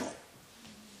supernatural.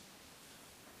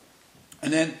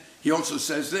 And then he also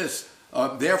says this,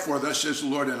 therefore, thus says the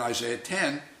Lord in Isaiah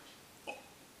 10,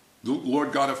 the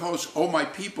Lord God of hosts, O my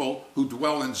people who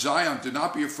dwell in Zion, do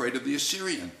not be afraid of the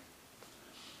Assyrian.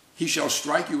 He shall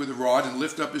strike you with a rod and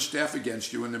lift up his staff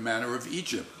against you in the manner of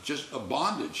Egypt. Just a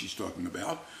bondage he's talking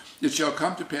about. It shall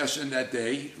come to pass in that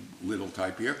day, little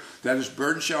type here, that his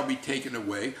burden shall be taken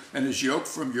away, and his yoke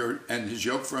from your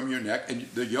neck, and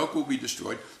the yoke will be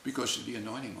destroyed because of the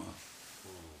anointing oil.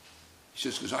 He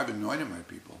says, because I've anointed my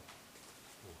people.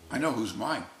 I know who's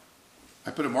mine.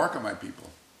 I put a mark on my people.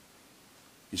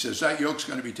 He says, that yoke's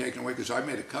going to be taken away because I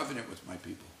made a covenant with my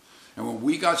people. And when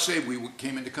we got saved, we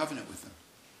came into covenant with them.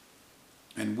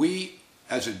 And we,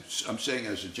 I'm saying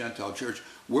as a Gentile church,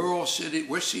 we're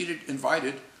seated,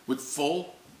 invited with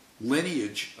full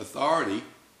lineage authority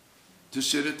to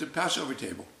sit at the Passover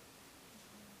table.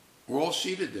 We're all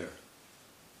seated there.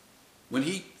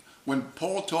 When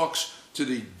Paul talks to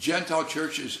the Gentile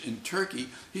churches in Turkey,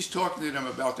 he's talking to them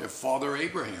about their father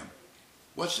Abraham.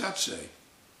 What's that say?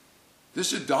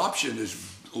 This adoption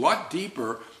is a lot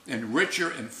deeper and richer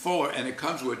and fuller, and it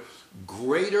comes with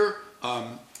greater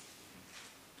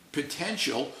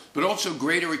potential, but also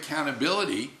greater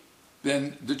accountability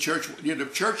than the church. The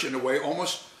church, in a way,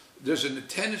 almost there's a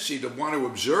tendency to want to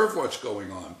observe what's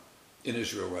going on in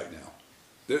Israel right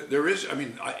now. There is,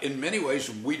 in many ways,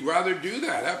 we'd rather do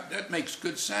that. That makes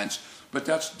good sense, but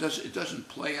it doesn't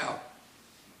play out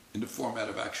in the format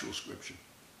of actual Scripture.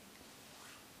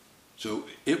 So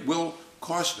it will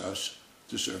cost us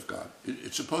to serve God.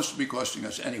 It's supposed to be costing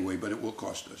us anyway, but it will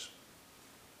cost us.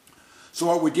 So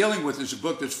what we're dealing with is a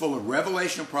book that's full of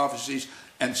revelational prophecies,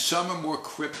 and some are more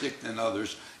cryptic than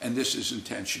others, and this is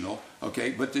intentional,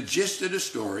 okay? But the gist of the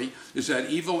story is that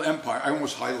evil empire, I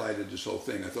almost highlighted this whole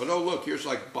thing. I thought, oh, look, here's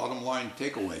like bottom line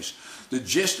takeaways. The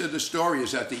gist of the story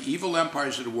is that the evil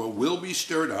empires of the world will be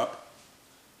stirred up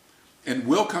and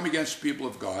will come against the people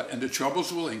of God, and the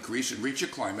troubles will increase and reach a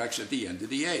climax at the end of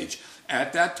the age.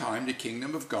 At that time, the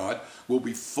kingdom of God will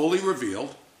be fully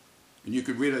revealed. And you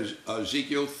could read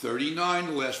Ezekiel 39,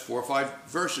 the last 4 or 5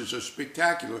 verses are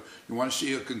spectacular. You want to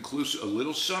see a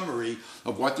little summary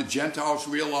of what the Gentiles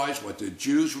realize, what the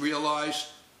Jews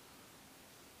realize.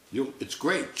 It's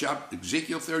great.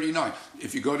 Ezekiel 39.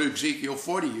 If you go to Ezekiel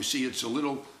 40, you see it's a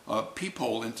little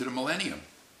peephole into the millennium.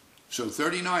 So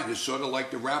 39 is sort of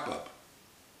like the wrap-up.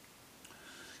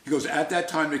 He goes, at that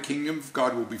time the kingdom of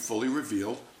God will be fully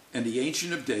revealed, and the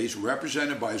Ancient of Days,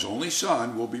 represented by his only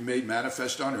Son, will be made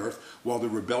manifest on earth, while the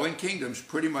rebelling kingdoms,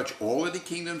 pretty much all of the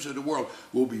kingdoms of the world,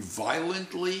 will be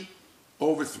violently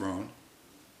overthrown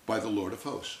by the Lord of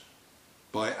hosts,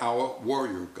 by our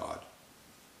warrior God,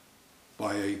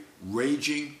 by a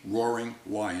raging, roaring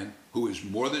lion who is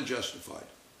more than justified.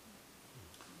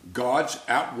 God's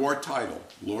at-war title,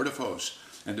 Lord of hosts,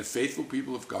 and the faithful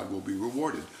people of God will be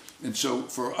rewarded. And so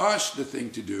for us, the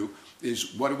thing to do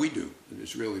is, what do we do?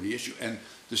 It's really the issue. And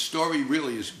the story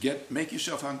really is make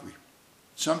yourself hungry.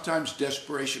 Sometimes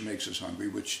desperation makes us hungry,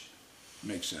 which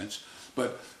makes sense.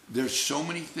 But there's so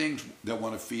many things that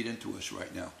want to feed into us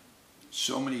right now.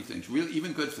 So many things, really,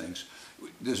 even good things.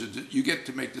 You get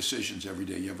to make decisions every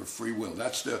day. You have a free will.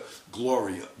 That's the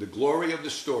glory. The glory of the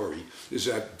story is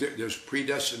that there's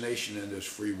predestination and there's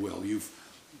free will.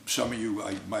 Some of you,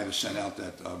 I might have sent out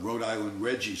that Rhode Island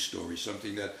Reggie story,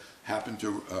 something that happened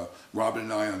to Robin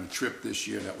and I on a trip this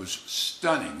year that was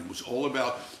stunning. It was all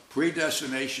about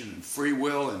predestination and free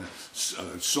will and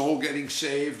soul getting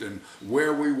saved and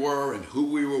where we were and who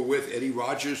we were with. Eddie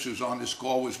Rogers, who's on this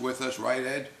call, was with us, right,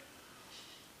 Ed?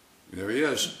 There he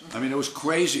is. I mean, it was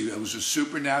crazy. It was a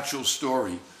supernatural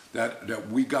story that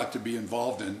we got to be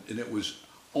involved in, and it was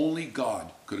only God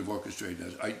could have orchestrated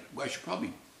that. I should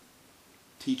probably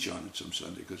teach on it some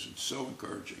Sunday because it's so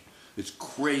encouraging. It's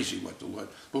crazy what the Lord,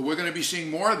 but we're going to be seeing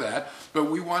more of that,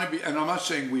 but we want to be, and I'm not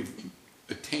saying we've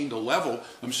attained a level,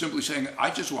 I'm simply saying I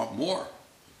just want more.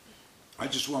 I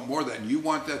just want more of that, and you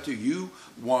want that too. You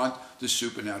want the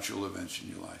supernatural events in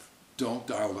your life. Don't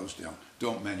dial those down.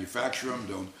 Don't manufacture them.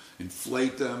 Don't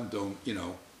inflate them. Don't,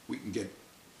 we can get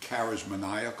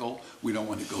charismaniacal. We don't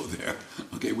want to go there.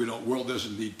 Okay, world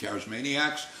doesn't need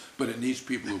charismaniacs, but it needs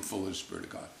people who are full of the Spirit of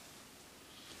God.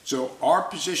 So our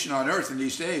position on earth in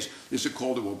these days is a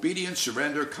call to obedience,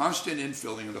 surrender, constant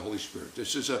infilling of the Holy Spirit.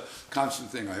 This is a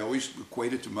constant thing. I always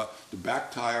equate it to the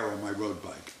back tire on my road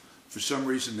bike. For some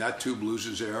reason, that tube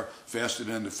loses air faster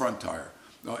than the front tire.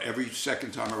 Every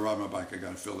second time I ride my bike, I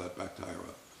got to fill that back tire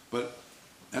up. But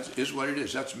that is what it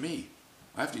is. That's me.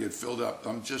 I have to get filled up.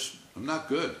 I'm not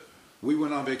good. We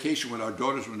went on vacation with our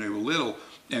daughters when they were little,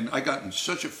 and I got in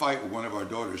such a fight with one of our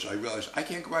daughters, I realized I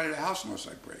can't go out of the house unless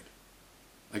I prayed.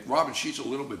 Like Robin, she's a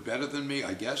little bit better than me,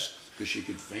 I guess, because she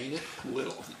could feign it a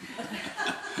little,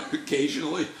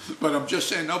 occasionally. But I'm just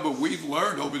saying, no, but we've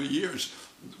learned over the years,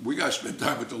 we got to spend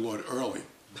time with the Lord early.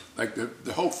 Like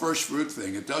the whole first fruit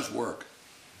thing, it does work.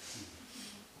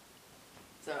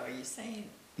 So are you saying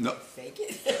no. fake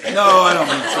it? No, I don't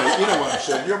mean fake. You know what I'm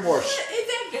saying. You're more. Is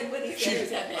that good when he says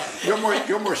that now?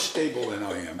 You're more stable than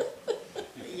I am.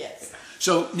 Yes.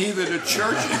 So neither the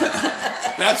church,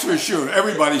 that's for sure.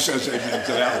 Everybody says amen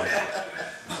to that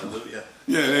one. Hallelujah.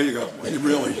 Yeah, there you go. You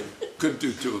really couldn't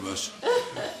do two of us.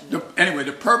 Anyway,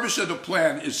 the purpose of the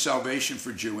plan is salvation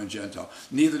for Jew and Gentile.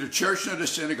 Neither the church nor the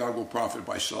synagogue will profit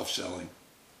by self-selling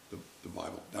the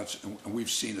Bible. And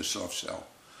we've seen a self-sell.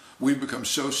 We've become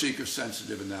so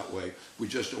seeker-sensitive in that way. We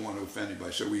just don't want to offend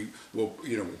anybody. So we'll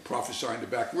prophesy in the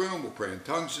back room. We'll pray in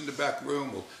tongues in the back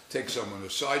room. We'll take someone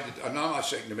aside. I'm not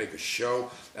saying to make a show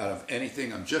out of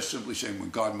anything. I'm just simply saying when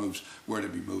God moves, we're to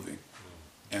be moving.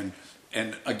 And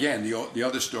again, the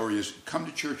other story is come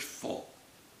to church full.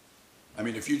 I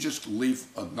mean, if you just leave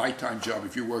a nighttime job,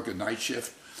 if you work a night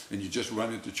shift and you just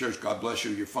run into church, God bless you,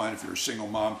 you're fine. If you're a single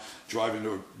mom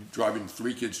driving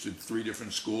 3 kids to 3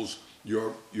 different schools,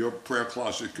 your prayer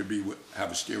closet could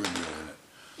have a steering wheel in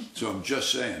it. So I'm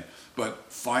just saying,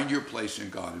 but find your place in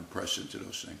God and press into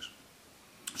those things.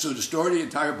 So the story of the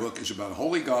entire book is about a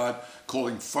holy God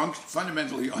calling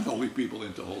fundamentally unholy people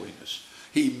into holiness.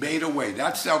 He made a way.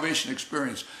 That salvation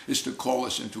experience is to call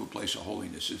us into a place of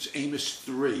holiness. It's Amos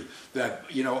 3 that,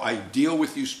 I deal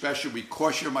with you special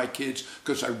because you're my kids,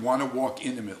 because I want to walk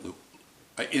intimately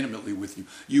with you.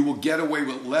 You will get away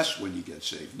with less when you get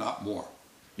saved, not more.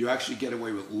 You actually get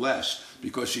away with less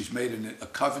because he's made a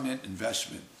covenant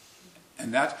investment.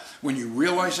 And that, when you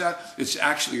realize that, it's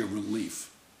actually a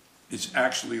relief. It's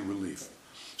actually a relief.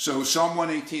 So Psalm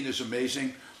 118 is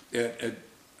amazing.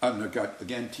 I don't know, got,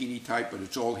 again, teeny type, but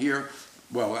it's all here.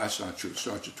 Well, that's not true. It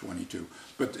starts at 22.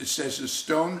 But it says, the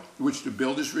stone which the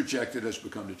builders rejected has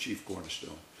become the chief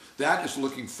cornerstone. That is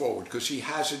looking forward, because he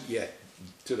hasn't yet,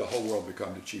 to the whole world,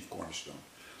 become the chief cornerstone.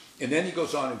 And then he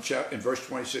goes on in verse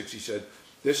 26, he said,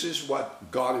 this is what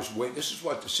God is waiting, this is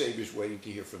what the Savior is waiting to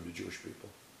hear from the Jewish people.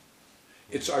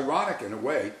 It's ironic in a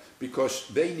way, because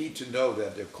they need to know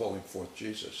that they're calling forth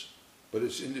Jesus. But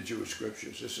it's in the Jewish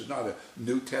scriptures. This is not a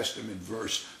New Testament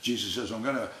verse. Jesus says, I'm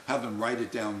going to have them write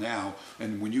it down now,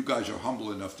 and when you guys are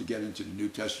humble enough to get into the New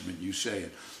Testament, you say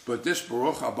it. But this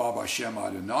Baruch haba Hashem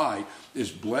Adonai is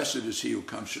blessed is he who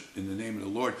comes in the name of the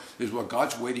Lord, is what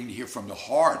God's waiting to hear from the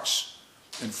hearts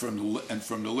and from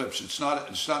the lips. It's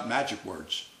not magic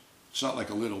words. It's not like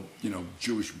a little,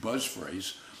 Jewish buzz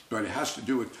phrase, but it has to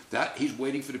do with that. He's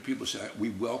waiting for the people to say,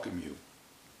 we welcome you.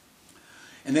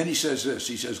 And then he says this,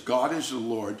 he says, God is the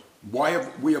Lord.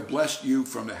 We have blessed you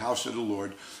from the house of the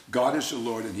Lord. God is the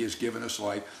Lord, and he has given us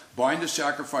light. Bind the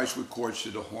sacrifice with cords to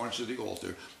the horns of the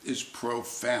altar is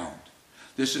profound.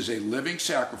 This is a living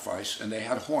sacrifice, and they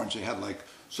had horns. They had like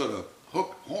sort of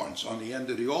hook horns on the end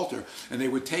of the altar, and they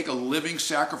would take a living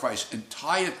sacrifice and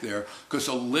tie it there, because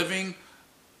a living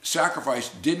sacrifice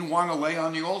didn't want to lay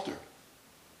on the altar.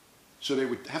 So they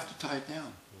would have to tie it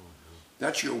down.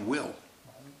 That's your will.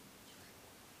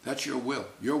 That's your will.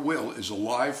 Your will is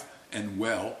alive and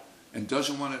well and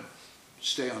doesn't want to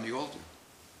stay on the altar.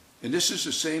 And this is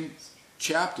the same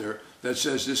chapter that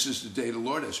says this is the day the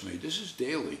Lord has made. This is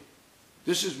daily.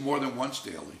 This is more than once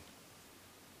daily.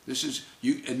 This is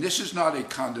you, and this is not a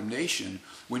condemnation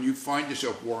when you find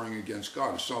yourself warring against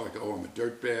God. It's not like, oh, I'm a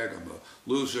dirtbag, I'm a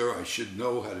loser, I should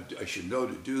know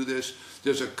to do this.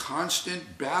 There's a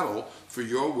constant battle for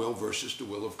your will versus the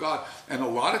will of God. And a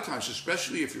lot of times,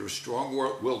 especially if you're a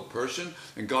strong-willed person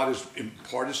and God has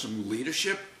imparted some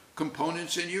leadership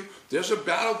components in you, there's a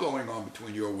battle going on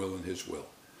between your will and his will.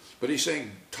 But he's saying,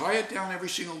 tie it down every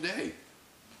single day.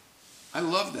 I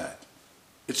love that.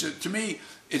 To me,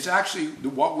 it's actually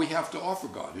what we have to offer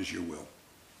God is your will.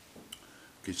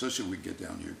 Okay, so let's see if we can get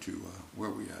down here to where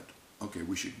are we at. Okay,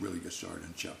 we should really get started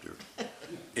in chapter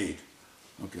 8.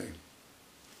 Okay.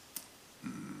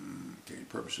 Okay, the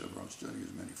purpose of our own study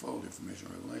is manifold, information,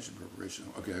 revelation, preparation.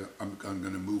 Okay, I'm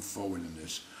going to move forward in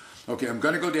this. Okay, I'm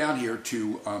going to go down here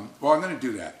to, I'm going to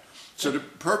do that. So the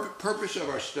purpose of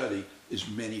our study is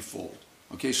manifold.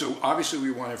 Okay, so obviously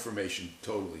we want information,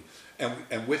 totally.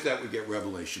 And with that we get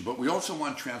revelation. But we also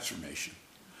want transformation.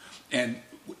 And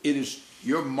it is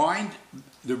your mind,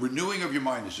 the renewing of your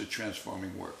mind is a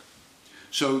transforming work.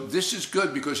 So this is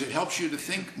good because it helps you to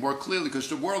think more clearly, because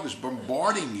the world is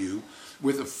bombarding you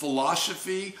with a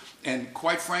philosophy and,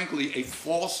 quite frankly, a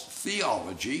false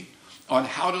theology on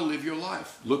how to live your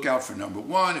life. Look out for number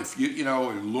one. If you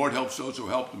know, the Lord helps those who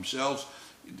help themselves.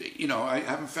 You know, I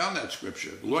haven't found that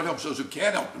scripture. The Lord helps those who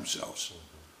can't help themselves.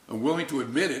 Are willing to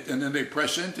admit it, and then they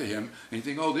press into him, and you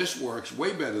think, oh, this works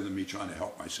way better than me trying to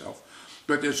help myself.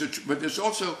 But there's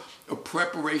also a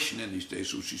preparation in these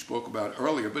days, which we spoke about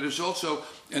earlier, but there's also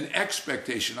an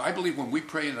expectation. I believe when we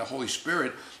pray in the Holy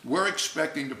Spirit, we're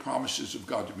expecting the promises of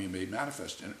God to be made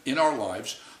manifest in our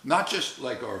lives, not just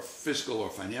like our physical or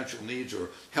financial needs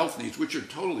or health needs, which are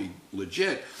totally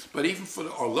legit, but even for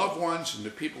our loved ones and the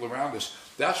people around us.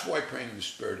 That's why praying in the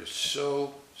Spirit is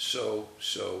so, so,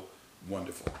 so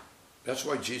wonderful. That's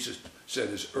why Jesus said,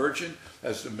 as urgent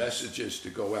as the message is to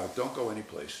go out, don't go any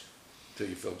place until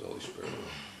you fill the Holy Spirit.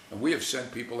 And we have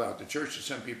sent people out. The church has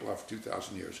sent people out for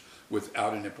 2,000 years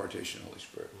without an impartation of the Holy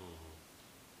Spirit.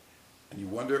 And you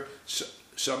wonder,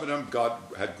 some of them God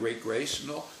had great grace and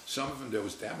all. Some of them there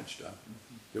was damage done.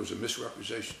 There was a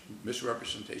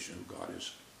misrepresentation of who God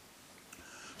is.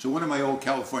 So one of my old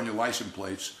California license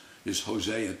plates is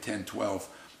Hosea 10:12.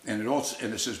 And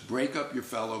it says, break up your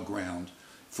fallow ground,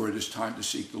 for it is time to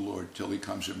seek the Lord till he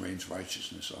comes and rains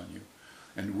righteousness on you.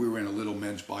 And we were in a little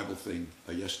men's Bible thing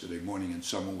yesterday morning, and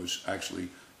someone was actually,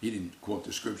 he didn't quote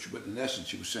the scripture, but in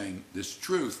essence he was saying this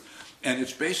truth. And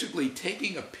it's basically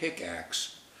taking a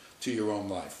pickaxe to your own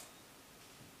life.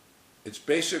 It's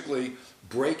basically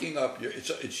breaking up,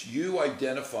 it's you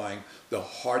identifying the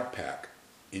hard pack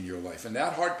in your life. And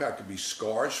that hard pack could be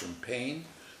scars from pain.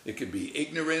 It could be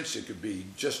ignorance, it could be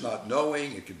just not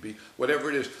knowing, it could be whatever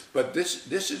it is. But this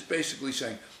is basically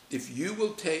saying, if you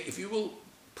will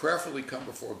prayerfully come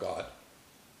before God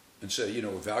and say, you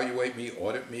know, evaluate me,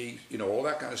 audit me, you know, all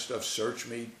that kind of stuff, search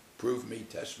me, prove me,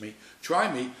 test me,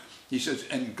 try me. He says,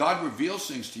 and God reveals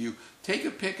things to you, take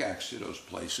a pickaxe to those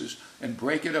places and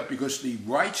break it up, because the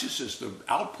righteousness, the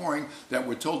outpouring that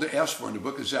we're told to ask for in the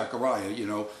book of Zechariah, you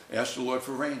know, ask the Lord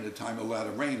for rain at the time of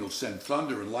latter rain, he'll send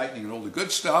thunder and lightning and all the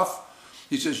good stuff.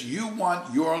 He says, you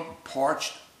want your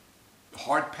parched,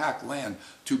 hard-packed land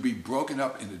to be broken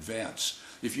up in advance.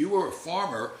 If you were a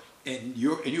farmer and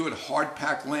you had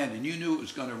hard-packed land and you knew it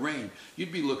was going to rain,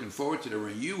 you'd be looking forward to the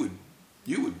rain. You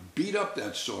would beat up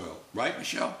that soil, right,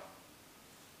 Michelle?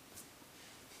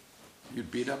 You'd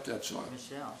beat up that soil.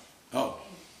 Michelle. Oh,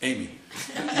 Amy.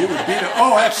 You would beat it.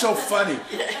 Oh, that's so funny.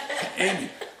 Amy.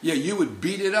 Yeah, you would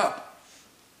beat it up.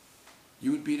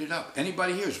 You would beat it up.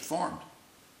 Anybody here is farmed.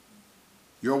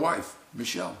 Your wife,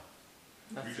 Michelle.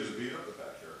 You just beat up the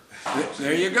backyard.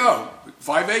 There you go.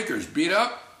 5 acres. Beat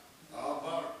up?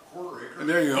 About a quarter acre. And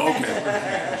there you go.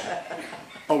 Okay.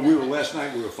 Oh, last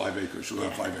night we were 5 acres. We were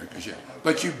on 5 acres, yeah.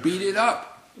 But you beat it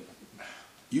up.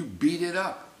 You beat it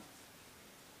up.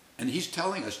 And he's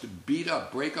telling us to beat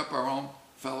up, break up our own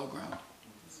fallow ground.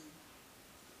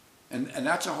 And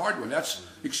that's a hard one. That's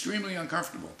extremely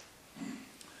uncomfortable.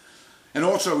 And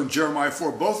also in Jeremiah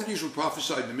 4, both of these were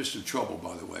prophesied in the midst of trouble,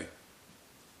 by the way.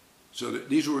 So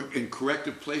these were in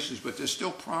corrective places, but there's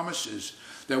still promises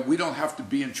that we don't have to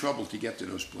be in trouble to get to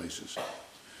those places.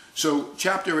 So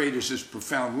chapter 8 is this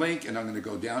profound link, and I'm going to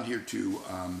go down here to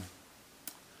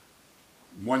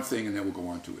one thing, and then we'll go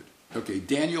on to it. Okay,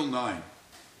 Daniel 9.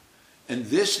 And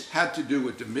this had to do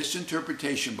with the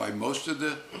misinterpretation by most of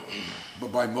the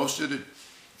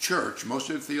church, most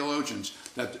of the theologians,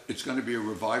 that it's going to be a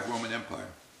revived Roman Empire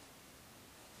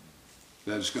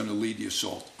that is going to lead the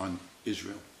assault on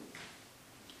Israel.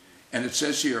 And it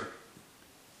says here,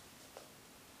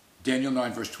 Daniel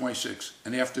 9, verse 26,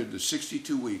 and after the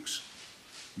 62 weeks,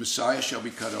 Messiah shall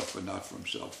be cut off, but not for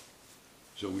himself.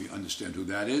 So we understand who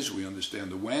that is, we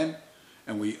understand the when,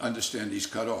 and we understand he's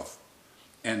cut off.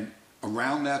 And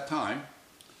around that time,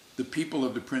 the people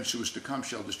of the prince who is to come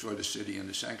shall destroy the city and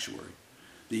the sanctuary.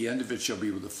 The end of it shall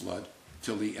be with a flood,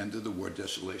 till the end of the word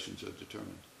desolations are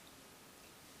determined.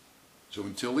 So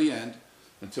until the end,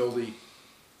 until the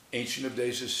Ancient of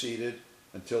Days is seated,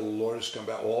 until the Lord has come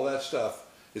back, all that stuff,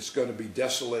 it's going to be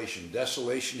desolation.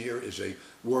 Desolation here is a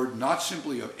word not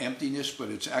simply of emptiness, but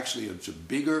it's a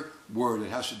bigger word. It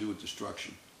has to do with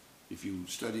destruction. If you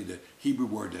study the Hebrew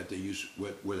word that they use,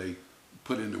 where they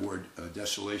put in the word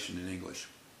desolation in English.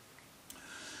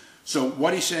 So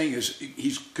what he's saying is,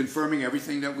 he's confirming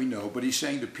everything that we know, but he's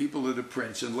saying the people of the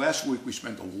prince. And last week we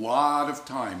spent a lot of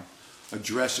time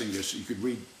addressing this. You could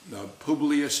read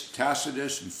Publius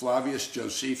Tacitus and Flavius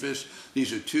Josephus.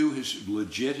 These are two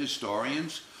legit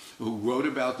historians who wrote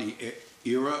about the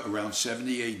era around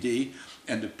 70 AD.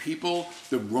 And the people,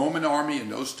 the Roman army in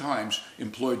those times,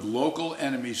 employed local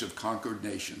enemies of conquered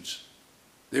nations.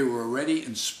 They were already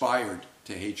inspired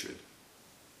to hatred.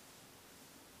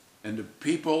 And the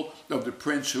people of the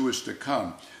prince who is to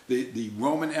come, the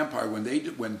Roman Empire,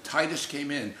 when Titus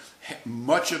came in,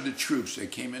 much of the troops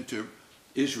that came into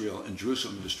Israel and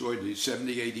Jerusalem and destroyed the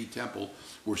 70 AD temple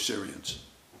were Syrians.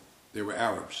 They were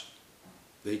Arabs.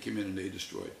 They came in and they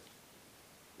destroyed.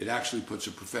 It actually puts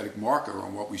a prophetic marker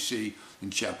on what we see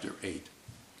in chapter 8.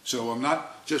 So I'm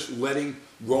not just letting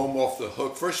Rome off the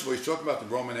hook. First of all, he's talking about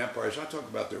the Roman Empire. He's not talking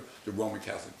about the Roman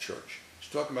Catholic Church. He's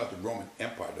talking about the Roman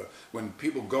Empire. When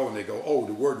people go and they go, oh,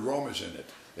 the word Rome is in it.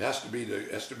 It has to be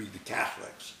the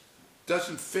Catholics. It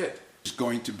doesn't fit. It's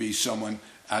going to be someone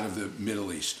out of the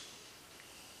Middle East.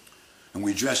 And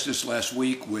we addressed this last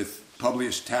week with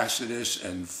Publius Tacitus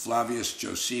and Flavius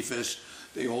Josephus.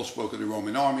 They all spoke of the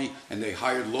Roman army, and they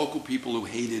hired local people who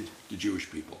hated the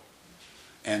Jewish people.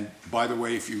 And by the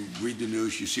way, if you read the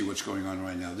news, you see what's going on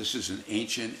right now. This is an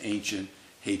ancient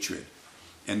hatred.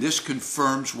 And this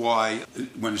confirms why,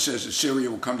 when it says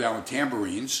Assyria will come down with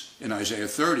tambourines in Isaiah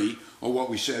 30, or what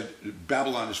we said,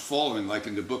 Babylon is fallen, like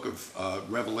in the book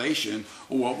of Revelation,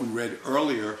 or what we read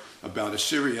earlier about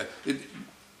Assyria,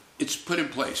 it's put in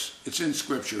place. It's in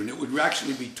Scripture. And it would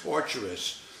actually be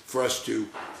torturous for us to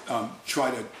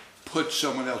try to put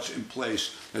someone else in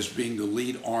place as being the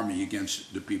lead army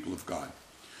against the people of God.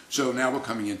 So now we're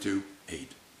coming into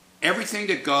 8. Everything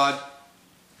that God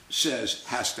says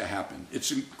has to happen.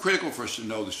 It's critical for us to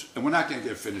know this. And we're not going to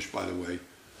get finished, by the way,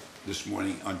 this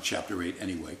morning on chapter 8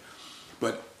 anyway.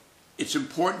 But it's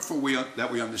important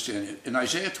that we understand it. In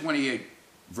Isaiah 28,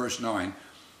 verse 9,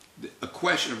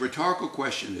 a rhetorical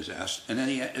question is asked, and then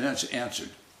it's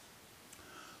answered.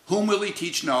 Whom will he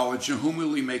teach knowledge, and whom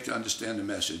will he make to understand the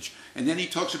message? And then he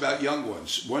talks about young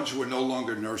ones who are no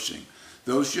longer nursing,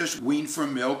 those just weaned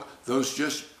from milk, those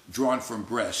just drawn from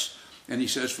breasts. And he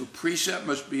says, for precept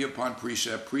must be upon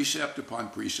precept, precept upon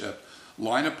precept,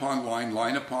 line upon line,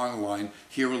 line upon line,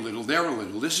 here a little, there a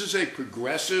little. This is a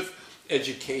progressive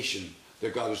education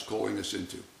that God is calling us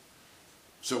into.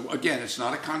 So again, it's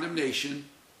not a condemnation.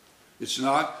 It's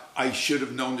not, I should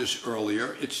have known this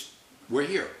earlier. We're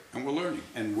here and we're learning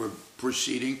and we're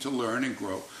proceeding to learn and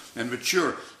grow and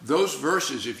mature. Those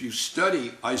verses, if you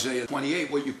study Isaiah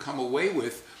 28, what you come away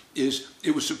with is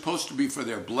it was supposed to be for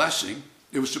their blessing.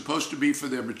 It was supposed to be for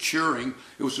their maturing.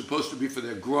 It was supposed to be for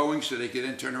their growing so they could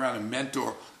then turn around and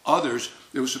mentor others.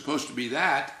 It was supposed to be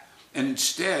that. And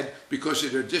instead, because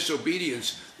of their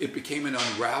disobedience, it became an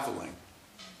unraveling.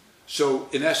 So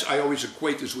in essence, I always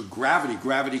equate this with gravity.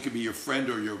 Gravity could be your friend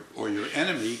or your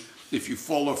enemy. If you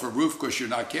fall off a roof because you're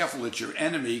not careful, it's your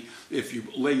enemy. If you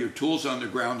lay your tools on the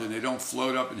ground and they don't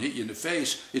float up and hit you in the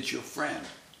face, it's your friend.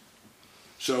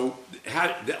 So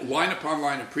that line upon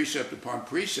line and precept upon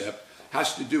precept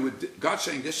has to do with God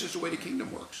saying this is the way the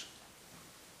kingdom works.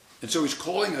 And so he's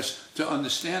calling us to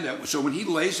understand that. So when he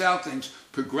lays out things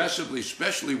progressively,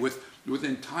 especially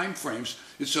within time frames,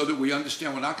 it's so that we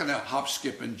understand we're not going to hop,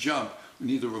 skip, and jump and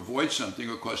either avoid something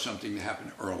or cause something to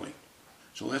happen early.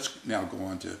 So let's now go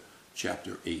on to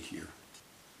chapter 8 here.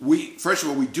 First of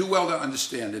all, we do well to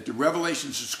understand that the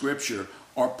revelations of Scripture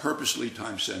are purposely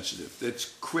time sensitive.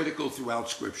 That's critical throughout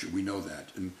Scripture. We know that.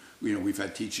 And we've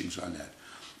had teachings on that.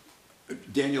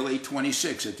 Daniel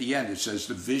 8:26, at the end, it says,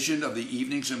 the vision of the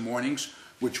evenings and mornings,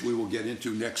 which we will get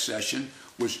into next session,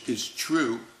 is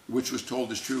true, which was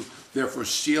told is true. Therefore,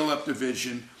 seal up the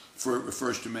vision, for it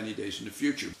refers to many days in the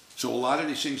future. So a lot of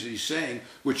these things that he's saying,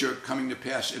 which are coming to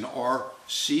pass in our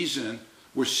season,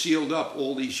 were sealed up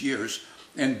all these years.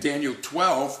 And Daniel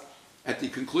 12, at the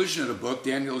conclusion of the book,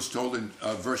 Daniel is told in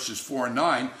verses 4 and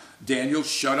 9, Daniel,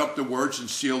 shut up the words and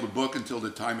seal the book until the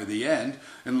time of the end.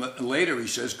 And later he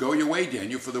says, go your way,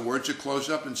 Daniel, for the words are closed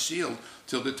up and sealed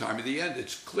till the time of the end.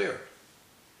 It's clear.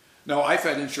 Now, I've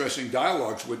had interesting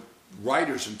dialogues with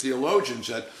writers and theologians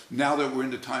that now that we're in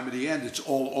the time of the end, it's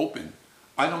all open.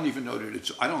 I don't even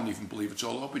believe it's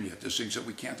all open yet. There's things that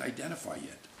we can't identify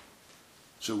yet.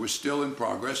 So we're still in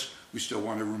progress. We still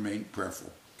want to remain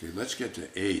prayerful. Okay, let's get to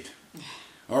 8.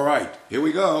 All right, here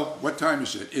we go. What time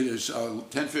is it? It is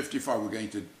 10:55. We're going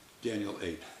to Daniel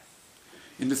 8.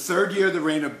 In the 3rd year of the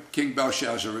reign of King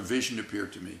Belshazzar, a vision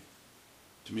appeared to me,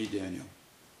 Daniel,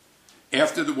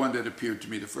 after the one that appeared to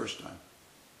me the first time.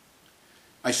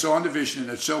 I saw in the vision,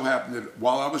 and it so happened that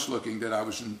while I was looking, that I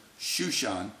was in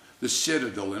Shushan, the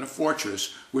citadel, in a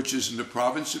fortress, which is in the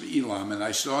province of Elam, and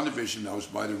I saw in the vision that I was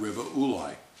by the river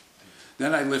Ulai.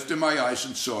 Then I lifted my eyes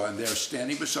and saw, and there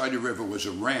standing beside the river was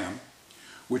a ram,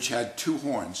 which had 2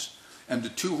 horns. And the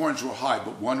 2 horns were high,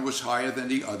 but one was higher than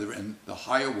the other, and the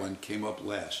higher one came up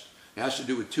last. It has to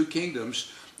do with 2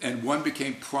 kingdoms, and one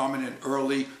became prominent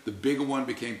early, the bigger one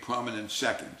became prominent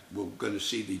second. We're going to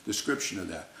see the description of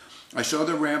that. I saw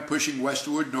the ram pushing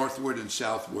westward, northward, and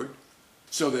southward,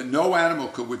 so that no animal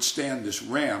could withstand this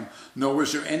ram, nor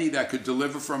was there any that could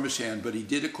deliver from his hand, but he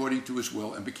did according to his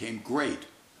will and became great.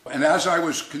 And as I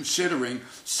was considering,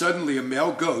 suddenly a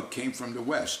male goat came from the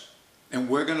west. And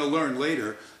we're going to learn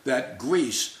later that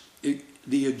Greece, the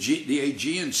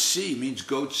Aegean Sea means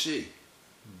goat sea.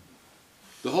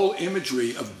 The whole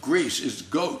imagery of Greece is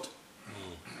goat.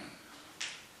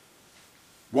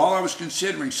 While I was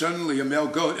considering, suddenly a male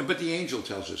goat, but the angel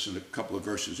tells us in a couple of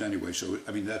verses anyway, so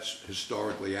I mean that's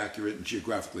historically accurate and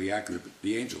geographically accurate, but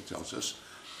the angel tells us.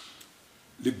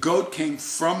 The goat came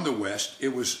from the west.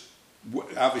 It was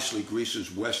obviously Greece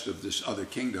is west of this other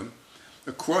kingdom.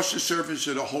 Across the surface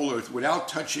of the whole earth without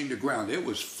touching the ground. It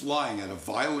was flying at a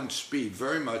violent speed,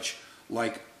 very much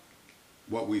like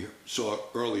what we saw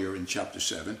earlier in chapter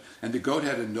 7. And the goat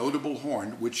had a notable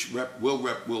horn, which we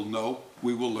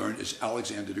will learn is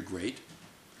Alexander the Great,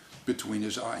 between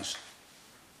his eyes.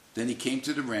 Then he came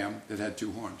to the ram that had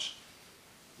 2 horns.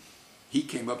 He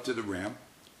came up to the ram,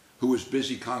 who was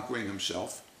busy conquering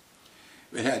himself.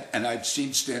 And I'd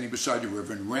seen standing beside the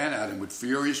river and ran at him with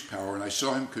furious power, and I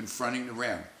saw him confronting the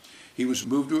ram. He was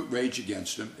moved with rage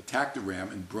against him, attacked the ram,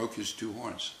 and broke his 2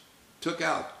 horns. Took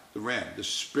out the ram. The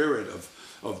spirit of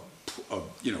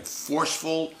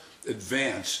forceful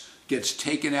advance gets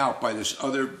taken out by this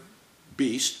other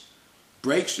beast,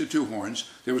 breaks the 2 horns.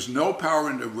 There was no power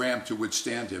in the ram to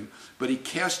withstand him, but he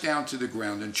cast down to the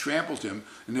ground and trampled him,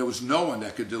 and there was no one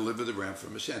that could deliver the ram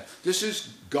from his hand. This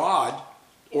is God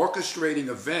orchestrating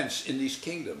events in these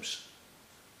kingdoms.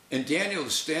 And Daniel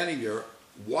is standing there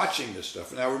watching this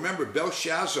stuff. Now remember,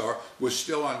 Belshazzar was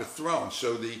still on the throne,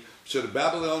 so the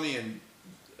Babylonian,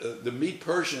 the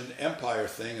Mede-Persian Empire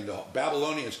thing and the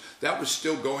Babylonians, that was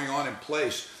still going on in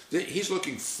place. He's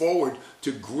looking forward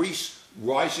to Greece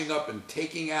rising up and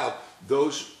taking out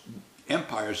those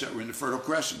empires that were in the Fertile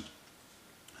Crescent.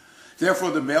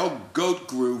 Therefore the male goat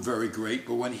grew very great,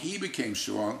 but when he became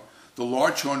strong, the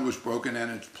large horn was broken, and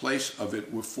in place of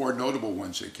it were 4 notable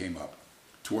ones that came up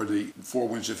toward the 4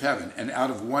 winds of heaven. And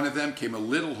out of one of them came a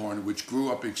little horn, which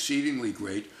grew up exceedingly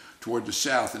great toward the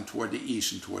south and toward the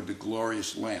east and toward the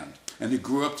glorious land. And it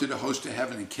grew up to the host of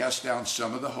heaven and cast down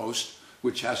some of the host,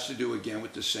 which has to do again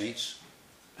with the saints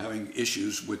having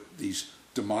issues with these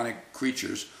demonic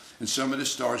creatures, and some of the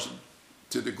stars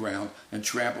to the ground and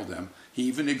trampled them. He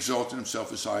even exalted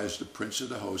himself as high as the prince of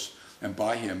the host, and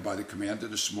by him, by the command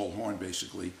of the small horn,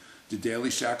 basically, the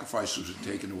daily sacrifices were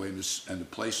taken away, and the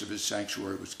place of his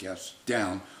sanctuary was cast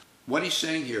down. What he's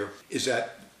saying here is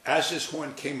that as this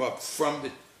horn came up from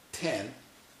the 10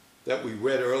 that we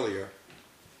read earlier,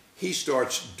 he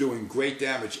starts doing great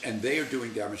damage, and they are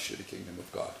doing damage to the kingdom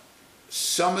of God.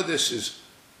 Some of this is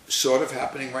sort of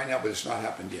happening right now, but it's not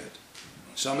happened yet.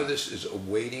 Some of this is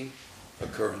awaiting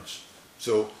occurrence.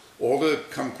 So all the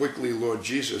come quickly, Lord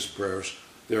Jesus prayers,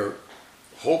 they're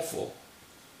hopeful,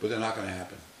 but they're not going to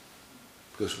happen.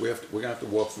 Because we're going to have to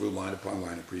walk through line upon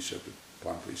line and precept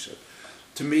upon precept.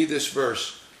 To me, this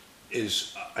verse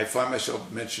is, I find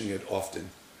myself mentioning it often,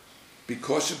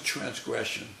 because of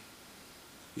transgression.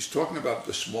 He's talking about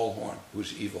the small horn,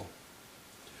 who's evil.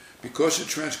 Because of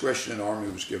transgression, an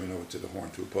army was given over to the horn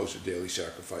to oppose the daily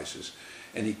sacrifices.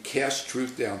 And he cast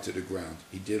truth down to the ground.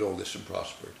 He did all this and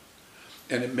prospered.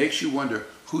 And it makes you wonder,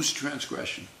 whose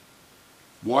transgression?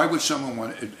 Why would someone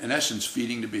want, in essence,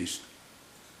 feeding the beast?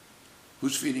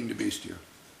 Who's feeding the beast here?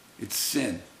 It's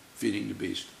sin feeding the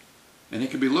beast. And it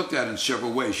can be looked at in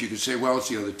several ways. You could say, well, it's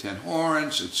the other 10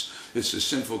 horns, it's the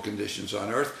sinful conditions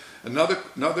on earth.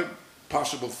 Another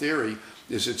possible theory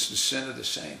is it's the sin of the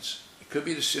saints. It could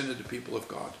be the sin of the people of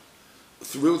God.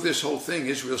 Through this whole thing,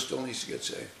 Israel still needs to get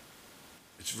saved.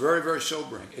 It's very, very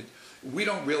sobering. We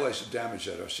don't realize the damage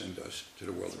that our sin does to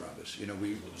the world around us. You know,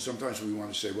 sometimes we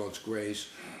want to say, well, it's grace.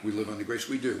 We live under grace.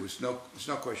 We do. It's no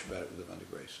question about it. We live under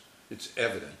grace. It's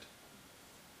evident.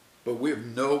 But we have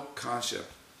no concept.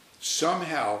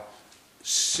 Somehow,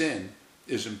 sin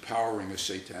is empowering a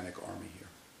satanic army here.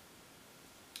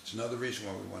 It's another reason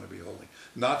why we want to be holy.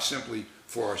 Not simply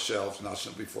for ourselves, not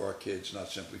simply for our kids, not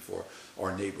simply for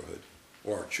our neighborhood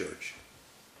or our church.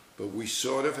 But we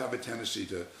sort of have a tendency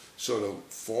to sort of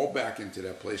fall back into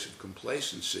that place of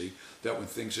complacency that when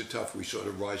things are tough, we sort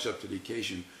of rise up to the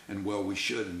occasion, and well, we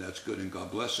should, and that's good, and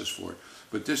God bless us for it.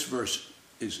 But this verse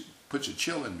puts a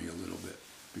chill in me a little bit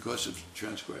because of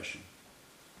transgression.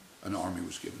 An army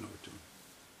was given over to him.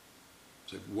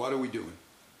 It's like, what are we doing?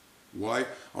 Why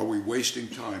are we wasting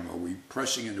time? Are we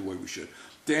pressing in the way we should?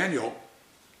 Daniel,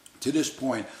 to this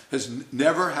point,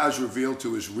 never has revealed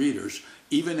to his readers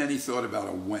even any thought about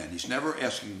a when. He's never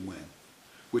asking when,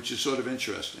 which is sort of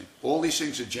interesting. All these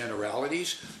things are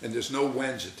generalities, and there's no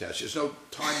whens attached. There's no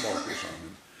time markers on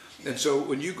them. And so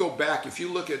when you go back, if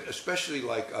you look at, especially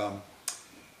like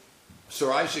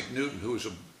Sir Isaac Newton, who was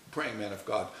a praying man of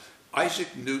God,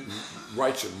 Isaac Newton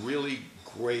writes a really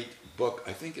great book.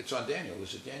 I think it's on Daniel.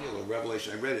 Is it Daniel or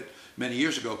Revelation? I read it many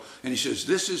years ago. And he says,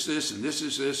 this is this, and this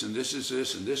is this, and this is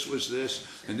this, and this was this,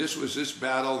 and this was this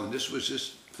battle, and this was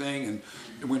this thing.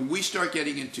 And when we start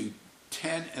getting into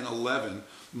 10 and 11,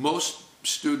 most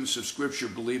students of Scripture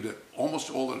believe that almost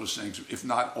all of those things, if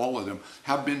not all of them,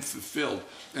 have been fulfilled.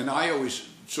 And I always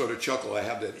sort of chuckle. I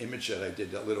have that image that I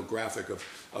did, that little graphic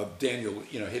of Daniel,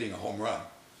 hitting a home run.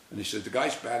 And he said, the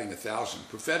guy's batting 1,000.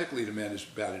 Prophetically, the man has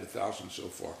batted 1,000 so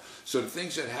far. So the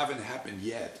things that haven't happened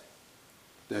yet,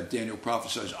 that Daniel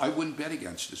prophesies, I wouldn't bet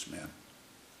against this man.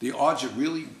 The odds are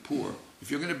really poor.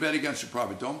 If you're going to bet against a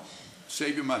prophet, don't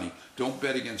save your money. Don't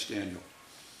bet against Daniel.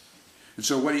 And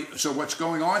so what's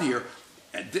going on here,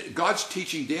 God's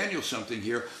teaching Daniel something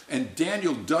here, and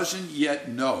Daniel doesn't yet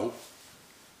know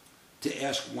to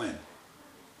ask when.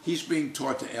 He's being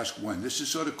taught to ask when. This is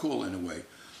sort of cool in a way.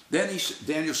 Then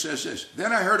Daniel says this,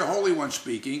 then I heard a holy one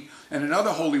speaking, and another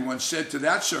holy one said to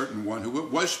that certain one who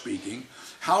was speaking,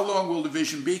 how long will the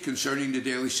vision be concerning the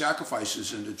daily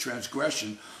sacrifices and the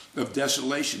transgression of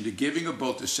desolation, the giving of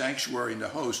both the sanctuary and the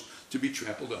host to be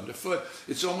trampled underfoot?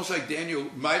 It's almost like Daniel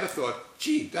might have thought,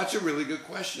 gee, that's a really good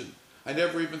question. I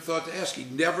never even thought to ask. He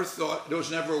never thought, there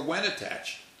was never a when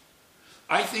attached.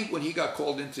 I think when he got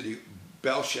called into the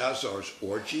Belshazzar's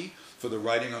orgy for the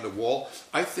writing on the wall,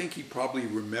 I think he probably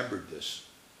remembered this.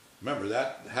 Remember,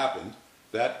 that happened,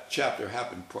 that chapter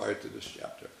happened prior to this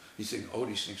chapter. He's saying, oh,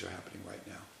 these things are happening right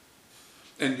now.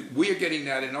 And we are getting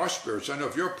that in our spirits. I know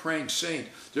if you're a praying saint,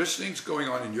 there's things going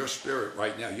on in your spirit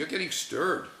right now. You're getting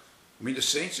stirred. I mean, the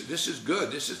saints, this is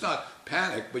good. This is not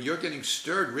panic, but you're getting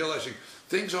stirred, realizing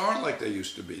things aren't like they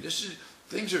used to be.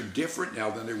 Things are different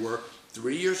now than they were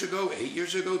 3 years ago, 8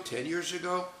 years ago, 10 years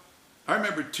ago. I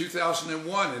remember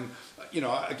 2001, and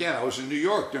again, I was in New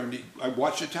York I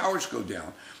watched the towers go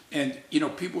down, and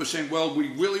people were saying, "Well, we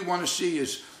really want to see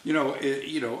is are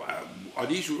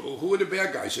these, who are the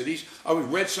bad guys? Are these?" I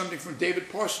read something from David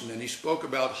Parson, and he spoke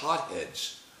about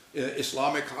hotheads,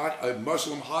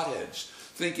 Muslim hotheads,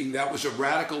 thinking that was a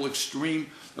radical,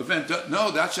 extreme event. No,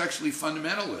 that's actually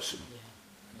fundamentalism.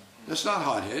 That's not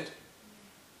hothead.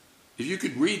 If you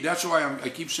could read, that's why I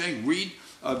keep saying read.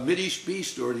 Mideast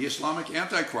Beast or the Islamic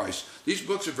Antichrist. These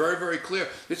books are very, very clear.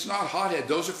 It's not hothead.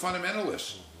 Those are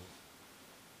fundamentalists.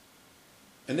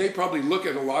 And they probably look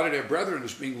at a lot of their brethren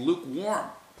as being lukewarm.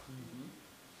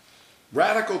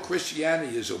 Radical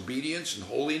Christianity is obedience and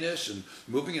holiness and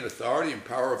moving in authority and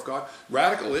power of God.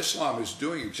 Radical Islam is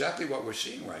doing exactly what we're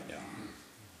seeing right now.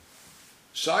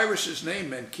 Cyrus's name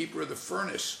meant keeper of the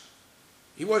furnace.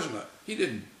 He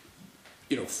didn't,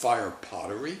 fire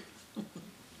pottery.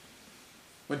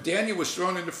 When Daniel was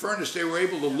thrown in the furnace, they were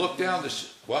able to look down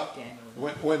this. What?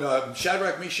 When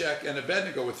Shadrach, Meshach, and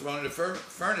Abednego were thrown in the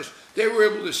furnace, they were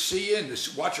able to see in,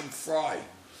 to watch them fry.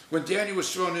 When Daniel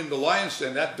was thrown in the lion's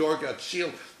den, that door got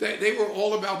sealed. They were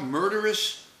all about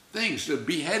murderous things, the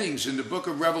beheadings in the book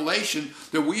of Revelation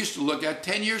that we used to look at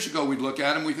 10 years ago. We'd look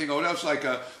at them, we think, oh, that's like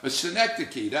a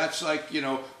synecdoche. That's like,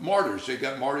 martyrs. They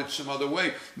got martyred some other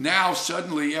way. Now,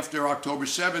 suddenly, after October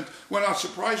 7th, we're not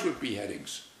surprised with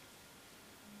beheadings.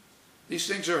 These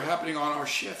things are happening on our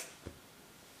shift.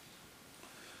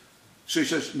 So he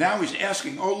says, now he's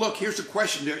asking, oh, look, here's a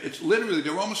question. It's literally,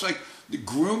 they're almost like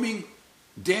grooming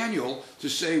Daniel to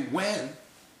say when,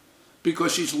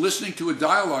 because he's listening to a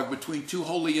dialogue between two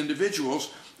holy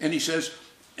individuals, and he says,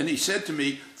 and he said to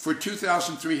me, for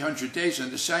 2,300 days,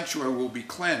 and the sanctuary will be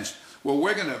cleansed. Well,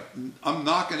 I'm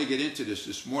not going to get into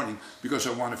this morning because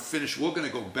I want to finish. We're going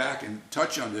to go back and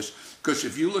touch on this, because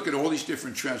if you look at all these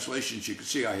different translations, you can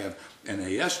see I have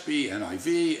NASB,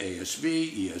 NIV,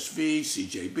 ASV, ESV,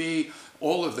 CJB,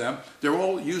 all of them. They're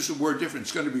all use the word different.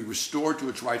 It's going to be restored to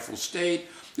its rightful state.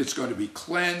 It's going to be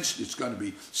cleansed. It's going to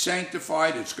be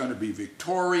sanctified. It's going to be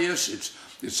victorious.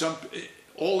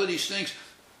 All of these things.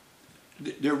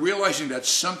 They're realizing that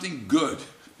something good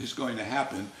is going to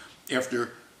happen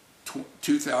after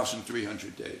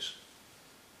 2,300 days.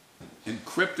 And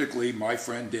cryptically, my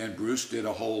friend Dan Bruce did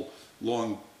a whole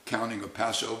long counting of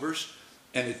Passovers,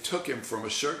 and it took him from a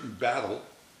certain battle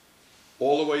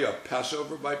all the way up,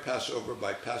 Passover by Passover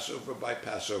by Passover by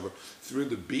Passover, through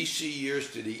the BC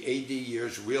years to the AD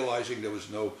years, realizing there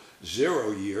was no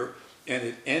 0 year, and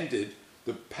it ended,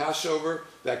 the Passover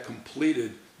that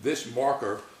completed this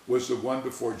marker was the one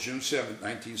before June 7th,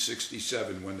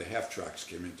 1967, when the half-tracks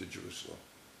came into Jerusalem.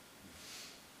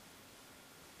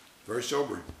 Very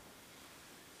sobering.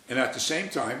 And at the same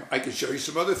time, I can show you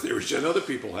some other theories that other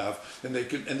people have, and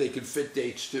they can fit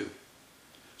dates too.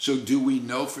 So do we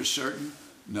know for certain?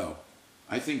 No.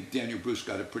 I think Daniel Bruce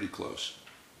got it pretty close.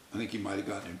 I think he might have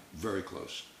gotten it very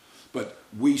close. But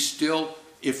we still,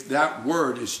 if that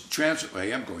word is translated,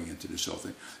 I am going into this whole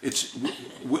thing. It's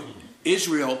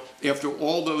Israel, after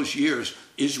all those years,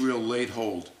 Israel laid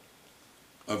hold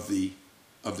of the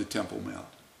Temple Mount.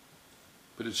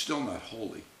 But it's still not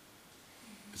holy.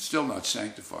 It's still not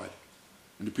sanctified.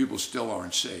 And the people still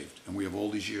aren't saved. And we have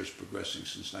all these years progressing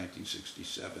since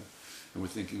 1967. And we're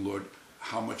thinking, Lord,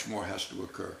 how much more has to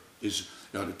occur? Is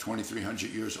the 2,300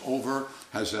 years over?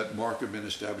 Has that marker been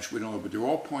established? We don't know, but they're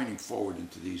all pointing forward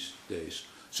into these days.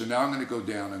 So now I'm going to go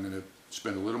down. I'm going to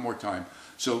spend a little more time.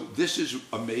 So this is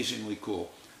amazingly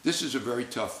cool. This is a very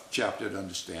tough chapter to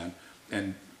understand,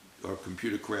 and our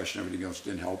computer crash and everything else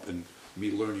didn't help, and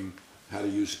me learning how to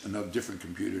use another different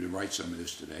computer to write some of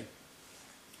this today.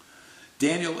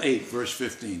 Daniel 8, verse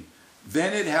 15.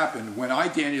 Then it happened, when I,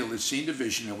 Daniel, had seen the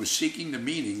vision and was seeking the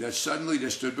meaning, that suddenly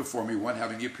there stood before me one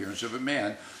having the appearance of a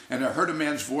man. And I heard a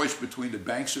man's voice between the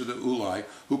banks of the Ulai,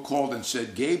 who called and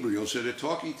said, Gabriel, so they're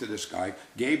talking to this guy,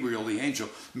 Gabriel the angel,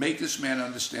 make this man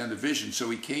understand the vision. So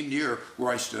he came near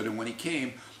where I stood, and when he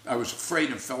came, I was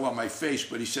afraid and fell on my face.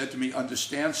 But he said to me,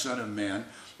 understand, son of man,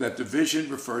 that the vision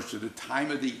refers to the time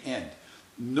of the end.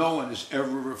 No one has ever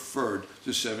referred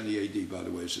to 70 AD, by the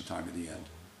way, as the time of the end.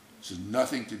 This has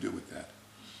nothing to do with that.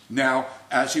 Now,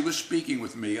 as he was speaking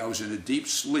with me, I was in a deep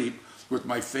sleep with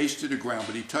my face to the ground,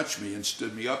 but he touched me and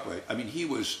stood me upright. I mean, he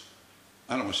was,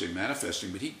 I don't want to say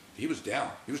manifesting, but he was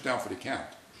down. He was down for the count.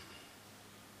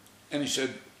 And he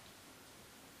said,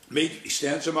 he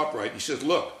stands him upright. He says,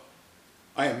 look,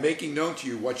 I am making known to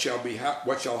you what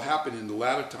shall happen in the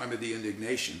latter time of the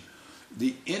indignation.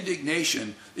 The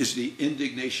indignation is the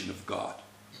indignation of God.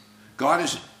 God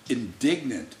is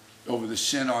indignant over the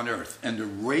sin on earth, and the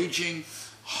raging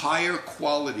higher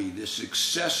quality, this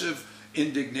excessive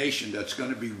indignation that's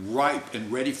going to be ripe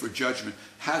and ready for judgment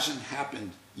hasn't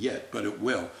happened yet, but it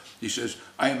will. He says,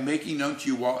 I am making known to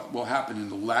you what will happen in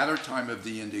the latter time of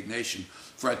the indignation,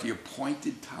 for at the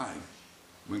appointed time,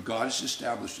 when God has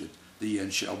established it, the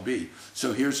end shall be.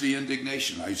 So here's the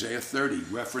indignation. Isaiah 30,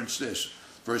 reference this,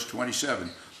 verse 27.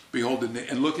 Behold,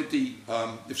 and look at the,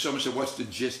 if someone said, what's the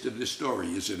gist of this story?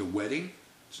 Is it a wedding?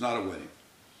 It's not a wedding.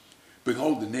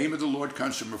 Behold, the name of the Lord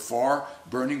comes from afar,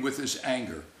 burning with his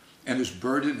anger, and his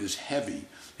burden is heavy.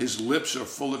 His lips are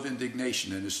full of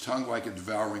indignation, and his tongue like a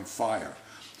devouring fire.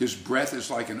 His breath is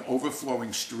like an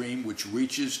overflowing stream which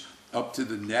reaches up to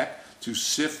the neck to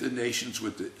sift the nations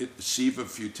with the sieve of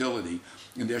futility.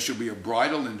 And there shall be a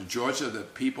bridle in the jaws of the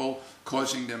people,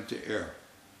 causing them to err.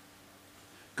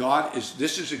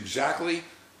 This is exactly,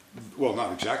 well,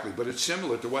 not exactly, but it's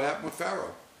similar to what happened with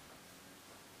Pharaoh.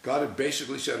 God had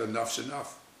basically said, enough's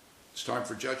enough. It's time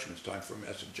for judgment. It's time for a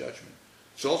massive judgment.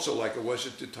 It's also like it was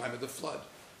at the time of the flood.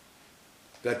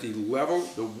 That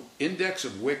the index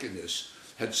of wickedness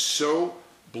had so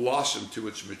blossomed to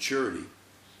its maturity.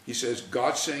 He says,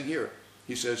 God's saying here,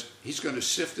 he says he's going to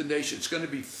sift the nation. It's going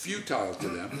to be futile to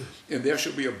them, and there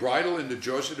shall be a bridle in the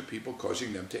jaws of the people,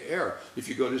 causing them to err. If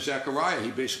you go to Zechariah,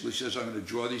 he basically says, I'm going to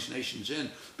draw these nations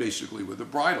in, basically with a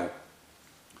bridle.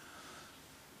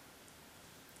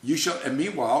 You shall, and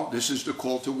meanwhile, this is the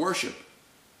call to worship.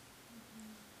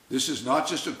 This is not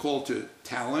just a call to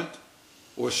talent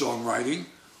or songwriting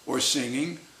or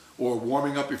singing or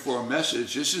warming up before a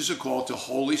message. This is a call to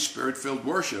Holy Spirit-filled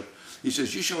worship. He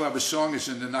says, you shall have a song as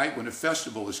in the night when a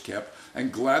festival is kept,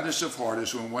 and gladness of heart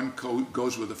as when one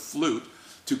goes with a flute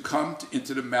to come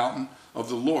into the mountain of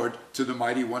the Lord, to the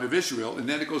mighty one of Israel. And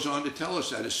then it goes on to tell us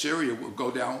that Assyria will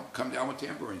come down with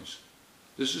tambourines.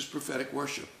 This is prophetic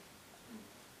worship.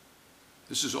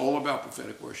 This is all about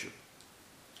prophetic worship.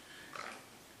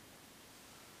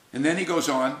 And then he goes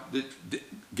on,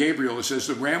 Gabriel, it says,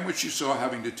 the ram which you saw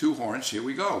having the 2 horns, here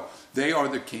we go. They are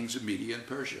the kings of Media and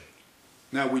Persia.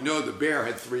 Now we know the bear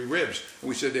had 3 ribs, and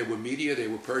we said they were Media, they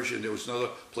were Persia, and there was another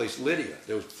place, Lydia.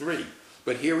 There was 3.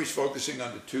 But here he's focusing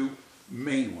on the 2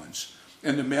 main ones.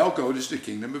 And the male goat is the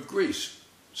kingdom of Greece.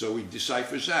 So he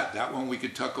deciphers that. That one we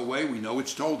could tuck away. We know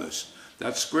it's told us.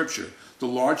 That's scripture. The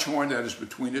large horn that is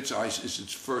between its eyes is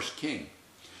its first king.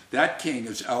 That king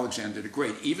is Alexander the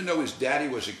Great. Even though his daddy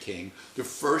was a king, the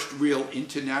first real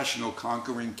international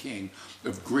conquering king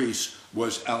of Greece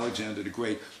was Alexander the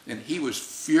Great. And he was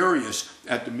furious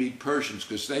at the Mede-Persians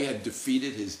because they had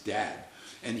defeated his dad.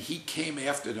 And he came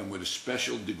after them with a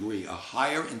special degree, a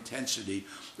higher intensity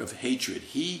of hatred.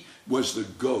 He was the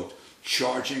goat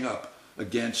charging up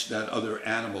against that other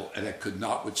animal and that could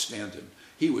not withstand him.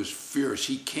 He was fierce.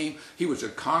 He was a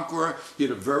conqueror. He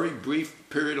had a very brief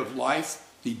period of life.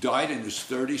 He died in his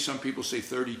 30s. Some people say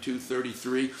 32,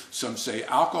 33. Some say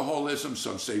alcoholism.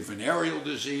 Some say venereal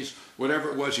disease. Whatever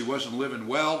it was, he wasn't living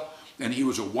well. And he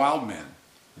was a wild man.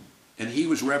 And he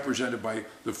was represented by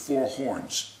the 4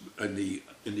 horns in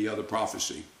the other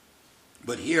prophecy.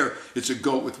 But here, it's a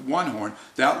goat with 1 horn.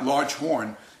 That large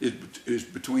horn is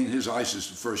between his eyes as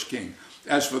the first king.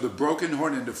 As for the broken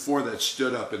horn and the 4 that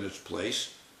stood up in its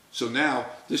place. So now,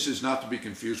 this is not to be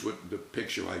confused with the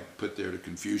picture I put there to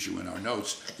confuse you in our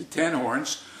notes. The 10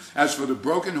 horns. As for the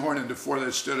broken horn and the 4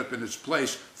 that stood up in its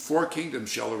place, 4 kingdoms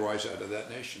shall arise out of that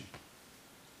nation.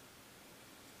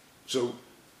 So,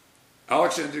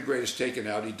 Alexander the Great is taken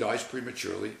out. He dies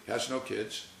prematurely, has no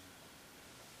kids.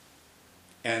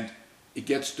 And it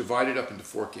gets divided up into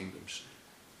 4 kingdoms.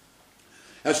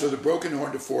 As for the broken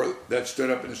horn, the 4 that stood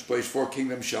up in its place, 4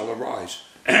 kingdoms shall arise.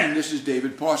 And this is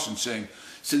David Pawson saying,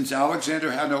 since Alexander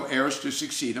had no heirs to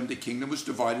succeed him, the kingdom was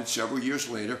divided several years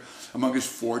later among his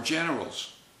 4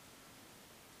 generals.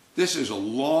 This is a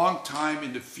long time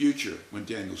in the future when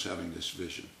Daniel's having this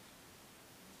vision.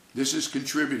 This is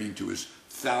contributing to his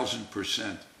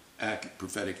 1000%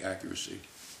 prophetic accuracy.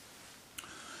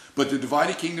 But the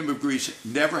divided kingdom of Greece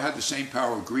never had the same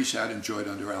power Greece had enjoyed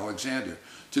under Alexander.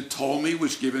 To Ptolemy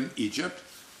was given Egypt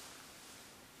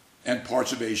and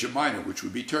parts of Asia Minor, which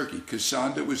would be Turkey.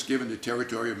 Cassander was given the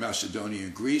territory of Macedonia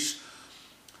and Greece.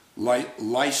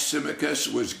 Lysimachus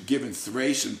was given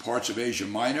Thrace and parts of Asia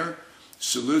Minor.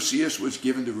 Seleucus was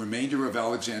given the remainder of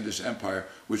Alexander's empire,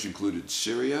 which included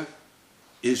Syria,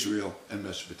 Israel, and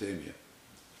Mesopotamia.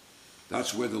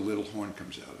 That's where the little horn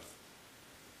comes out of.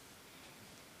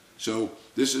 So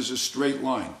this is a straight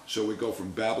line. So we go from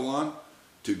Babylon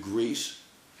to Greece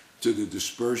to the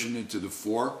dispersion into the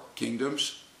 4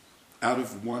 kingdoms. Out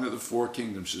of one of the 4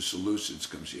 kingdoms, the Seleucids,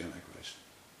 comes the Antichrist.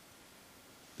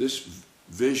 This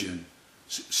vision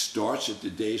starts at the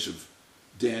days of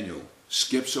Daniel,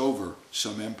 skips over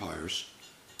some empires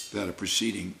that are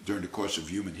proceeding during the course of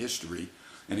human history,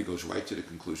 and it goes right to the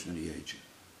conclusion of the age.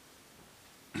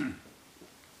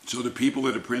 So the people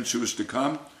of the prince who is to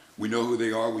come, we know who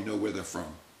they are, we know where they're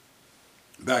from.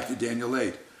 Back to Daniel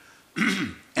 8.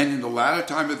 And in the latter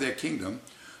time of their kingdom,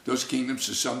 those kingdoms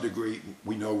to some degree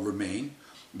we know remain,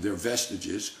 their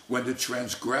vestiges, when the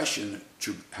transgression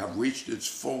to have reached its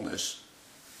fullness.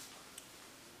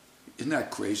 Isn't that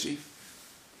crazy?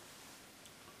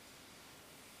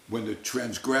 When the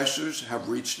transgressors have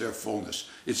reached their fullness.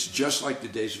 It's just like the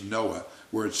days of Noah,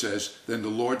 where it says, then the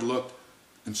Lord looked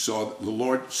and saw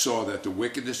that the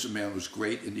wickedness of man was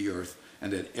great in the earth,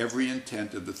 and that every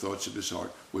intent of the thoughts of his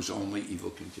heart was only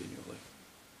evil continually.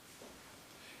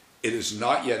 It is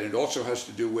not yet. It also has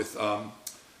to do with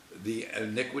the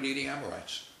iniquity of the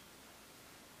Amorites.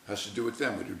 It has to do with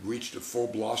them. It had reached a full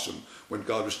blossom when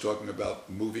God was talking about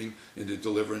moving in the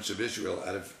deliverance of Israel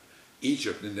out of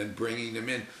Egypt and then bringing them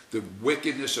in. The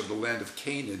wickedness of the land of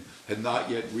Canaan had not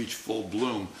yet reached full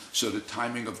bloom, so the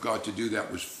timing of God to do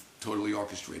that was totally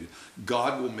orchestrated.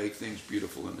 God will make things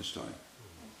beautiful in this time.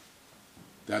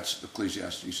 That's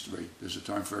Ecclesiastes 3. There's a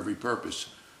time for every purpose.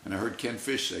 And I heard Ken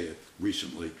Fish say it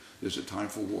recently. There's a time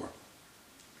for war.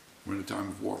 We're in a time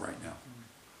of war right now.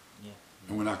 Yeah.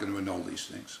 And we're not going to annul these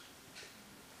things.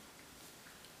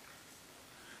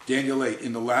 Daniel 8,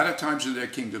 in the latter times of their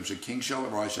kingdoms, a king shall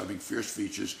arise having fierce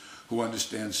features, who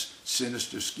understands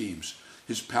sinister schemes.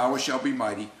 His power shall be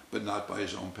mighty, but not by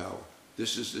his own power.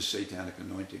 This is the satanic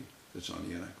anointing that's on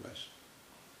the Antichrist.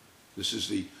 This is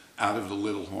the out of the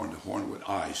little horn, the horn with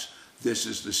eyes. This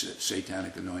is the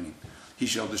satanic anointing. He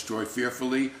shall destroy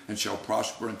fearfully and shall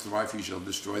prosper and thrive. He shall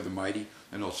destroy the mighty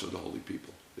and also the holy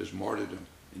people. There's martyrdom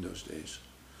in those days.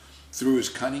 Through his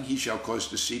cunning he shall cause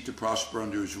deceit to prosper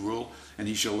under his rule, and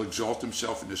he shall exalt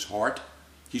himself in his heart.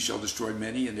 He shall destroy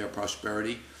many in their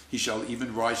prosperity. He shall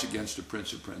even rise against the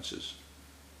prince of princes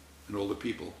and all the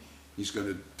people. He's going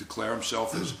to declare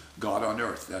himself as God on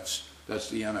earth. That's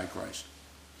the Antichrist.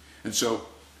 And so,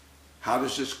 how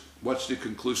does this? What's the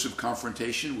conclusive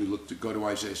confrontation? We go to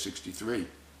Isaiah 63,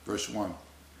 verse 1.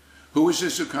 Who is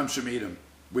this who comes from Edom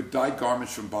with dyed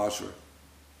garments from Basra?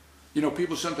 You know,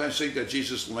 people sometimes think that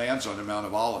Jesus lands on the Mount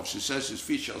of Olives. It says his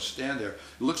feet shall stand there. It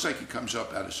looks like he comes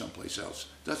up out of someplace else.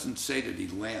 It doesn't say that he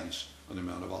lands on the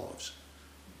Mount of Olives.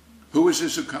 Who is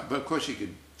this who comes? But of course he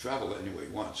could travel anywhere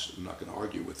he wants. I'm not going to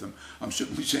argue with him. I'm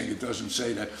simply saying it doesn't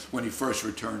say that when he first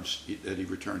returns, that he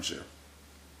returns there.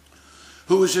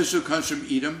 Who is this who comes from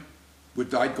Edom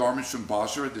with dyed garments from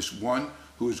Basra? This one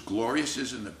who is glorious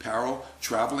is in apparel,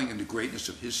 traveling in the greatness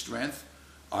of his strength.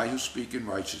 I who speak in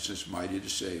righteousness, mighty to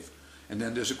save. And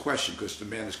then there's a question, because the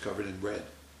man is covered in red.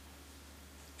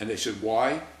 And they said,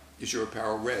 why is your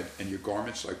apparel red and your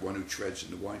garments like one who treads in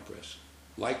the winepress?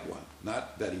 Like one,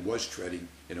 not that he was treading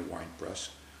in a winepress.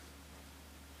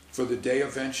 For the day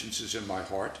of vengeance is in my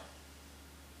heart,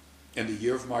 and the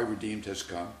year of my redeemed has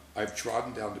come. I've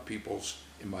trodden down the peoples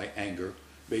in my anger,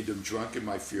 made them drunk in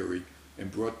my fury, and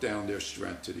brought down their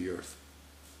strength to the earth.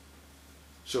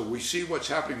 So we see what's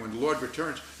happening when the Lord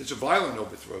returns. It's a violent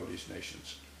overthrow of these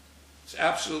nations. It's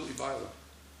absolutely violent.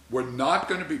 We're not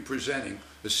going to be presenting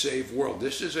a saved world.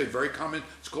 This is a very common,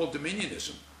 it's called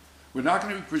dominionism. We're not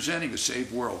going to be presenting a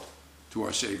saved world to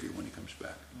our Savior when he comes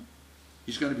back.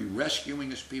 He's going to be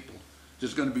rescuing his people.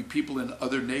 There's going to be people in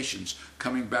other nations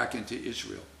coming back into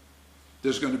Israel.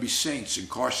 There's going to be saints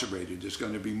incarcerated. There's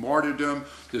going to be martyrdom.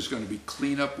 There's going to be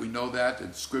cleanup. We know that.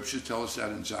 And scriptures tell us that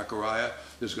in Zechariah.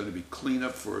 There's going to be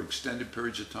cleanup for extended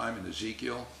periods of time in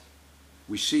Ezekiel.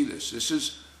 We see this. This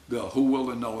is the who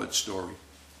will annul it story.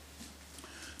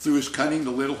 Through his cunning, the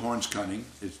little horn's cunning,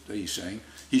 he's saying,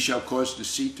 he shall cause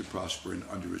deceit to prosper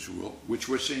under his rule, which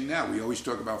we're seeing now. We always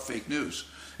talk about fake news.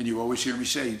 And you always hear me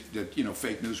say that,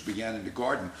 fake news began in the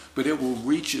garden. But it will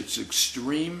reach its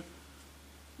extreme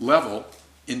level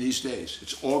in these days.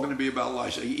 It's all going to be about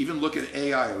lies. Even look at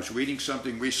AI. I was reading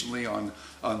something recently on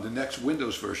the next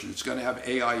Windows version. It's going to have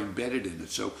AI embedded in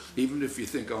it. So even if you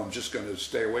think, I'm just going to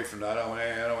stay away from that, I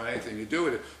don't want anything to do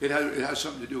with it, it has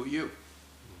something to do with you.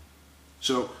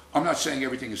 So I'm not saying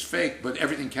everything is fake, but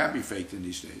everything can be faked in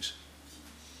these days.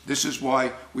 This is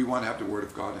why we want to have the Word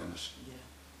of God in us.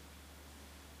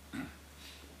 Yeah.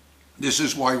 This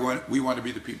is why we want to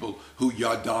be the people who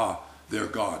yada their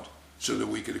God, so that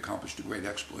we could accomplish the great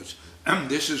exploits.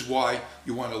 This is why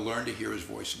you want to learn to hear his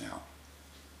voice now.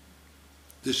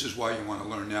 This is why you want to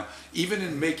learn now. Even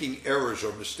in making errors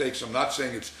or mistakes, I'm not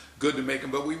saying it's good to make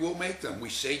them, but we will make them. We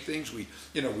say things,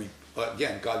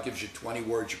 again, God gives you 20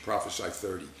 words, you prophesy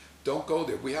 30. Don't go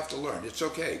there. We have to learn. It's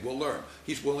okay. We'll learn.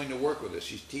 He's willing to work with us.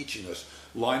 He's teaching us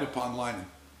line upon line and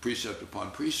precept upon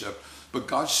precept. But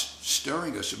God's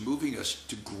stirring us and moving us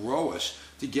to grow us,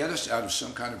 to get us out of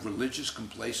some kind of religious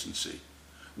complacency.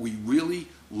 We really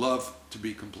love to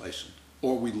be complacent,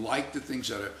 or we like the things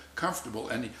that are comfortable,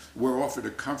 and we're offered a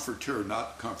comforter,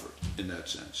 not comfort in that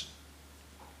sense.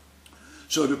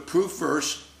 So the proof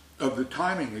verse of the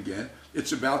timing again,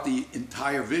 it's about the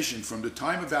entire vision from the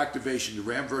time of activation, the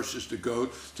ram versus the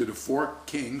goat, to the four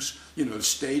kings, the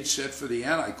stage set for the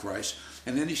Antichrist.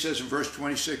 And then he says in verse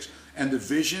 26, and the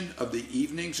vision of the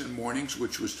evenings and mornings,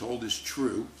 which was told is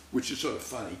true, which is sort of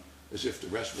funny, as if the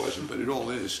rest wasn't, but it all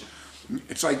is.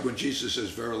 It's like when Jesus says,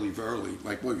 verily, verily,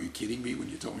 like, what, are you kidding me when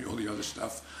you told me all the other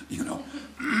stuff,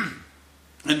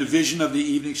 And the vision of the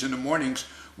evenings and the mornings,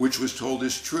 which was told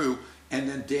is true. And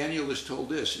then Daniel is told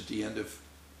this at the end of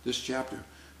this chapter.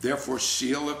 Therefore,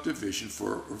 seal up the vision,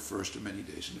 for it refers to many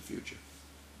days in the future.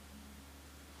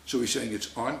 So he's saying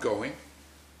it's ongoing.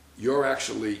 You're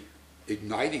actually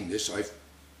igniting this. I've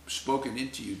spoken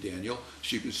into you, Daniel,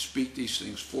 so you can speak these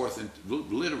things forth and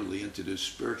literally into the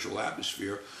spiritual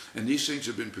atmosphere. And these things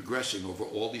have been progressing over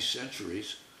all these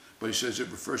centuries. but he says it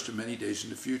refers to many days in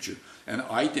the future. And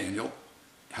I, Daniel,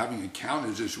 having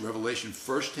encountered this revelation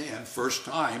firsthand, first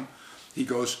time, he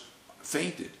goes,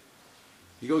 fainted.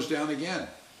 He goes down again.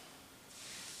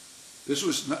 This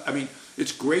was not, I mean,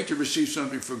 it's great to receive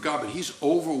something from God, but he's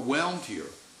overwhelmed here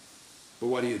by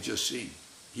what he had just seen.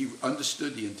 He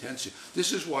understood the intensity.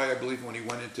 This is why I believe when he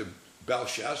went into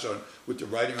Belshazzar with the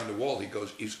writing on the wall,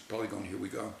 he's probably going, here we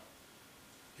go.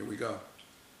 Here we go.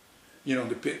 You know,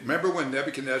 remember when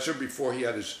Nebuchadnezzar, before he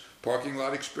had his parking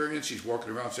lot experience, he's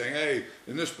walking around saying, hey,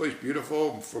 isn't this place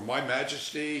beautiful for my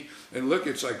majesty? And look,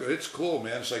 it's cool,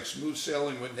 man. It's like smooth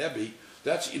sailing with Nebi.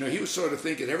 That's, you know, he was sort of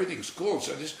thinking everything's cool.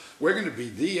 So we're going to be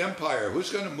the empire.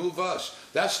 Who's going to move us?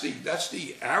 That's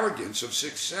the arrogance of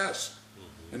success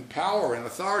and power and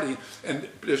authority. And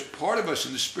there's part of us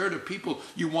in the spirit of people,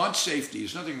 you want safety.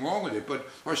 There's nothing wrong with it, but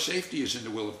our safety is in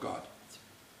the will of God.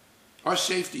 Our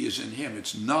safety is in him.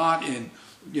 It's not in,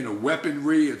 you know,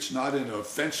 weaponry. It's not in a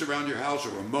fence around your house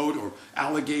or a moat or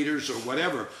alligators or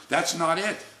whatever. That's not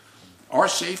it. Our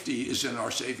safety is in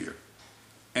our Savior.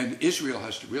 And Israel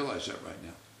has to realize that right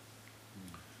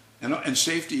now. And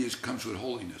safety comes with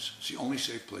holiness. It's the only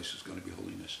safe place is going to be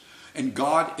holiness. And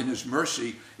God, in his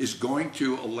mercy, is going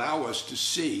to allow us to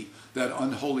see that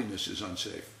unholiness is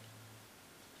unsafe.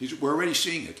 We're already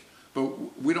seeing it.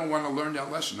 But we don't want to learn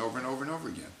that lesson over and over and over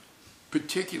again.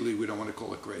 Particularly, we don't want to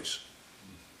call it grace.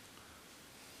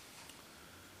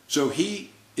 So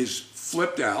he is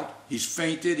flipped out. He's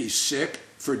fainted. He's sick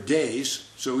for days.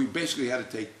 So he basically had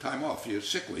to take time off. He had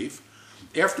sick leave.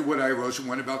 Afterward, I arose and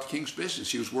went about the king's business.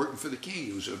 He was working for the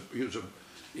king.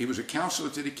 He was a counselor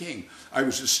to the king. I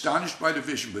was astonished by the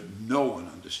vision, but no one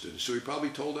understood it. So he probably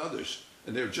told others,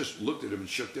 and they just looked at him and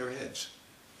shook their heads.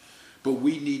 But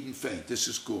we needn't faint. This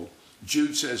is cool.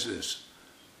 Jude says this,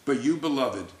 but you,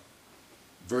 beloved,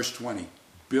 verse 20,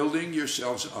 building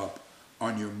yourselves up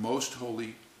on your most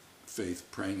holy faith,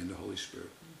 praying in the Holy Spirit.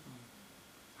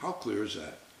 How clear is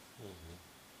that?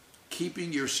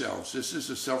 Keeping yourselves, this is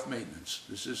a self-maintenance.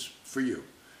 This is for you.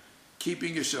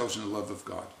 Keeping yourselves in the love of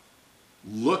God.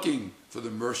 Looking for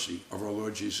the mercy of our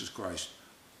Lord Jesus Christ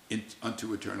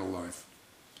unto eternal life.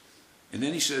 And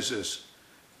then he says this.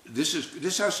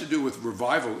 This has to do with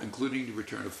revival, including the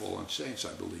return of fallen saints,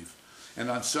 I believe. And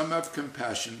on some have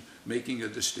compassion, making a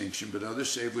distinction, but others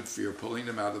save with fear, pulling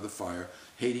them out of the fire,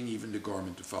 hating even the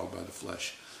garment defiled by the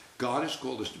flesh. God has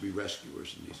called us to be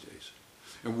rescuers in these days.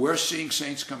 And we're seeing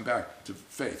saints come back to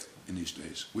faith in these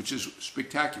days, which is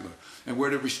spectacular. And we're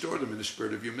to restore them in the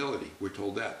spirit of humility. We're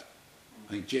told that.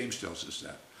 I think James tells us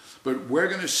that. But we're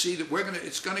going to see that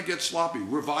it's going to get sloppy.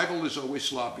 Revival is always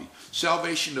sloppy.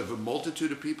 Salvation of a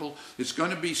multitude of people, it's going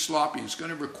to be sloppy. It's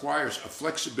going to require a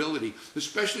flexibility,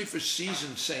 especially for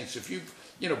seasoned saints. If you've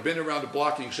been around the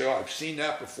block and you say, oh, I've seen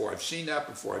that before, I've seen that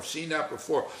before, I've seen that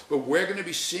before. But we're going to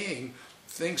be seeing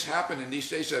things happen in they's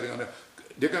days that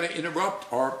they're going to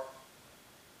interrupt our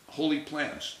holy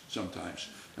plans sometimes.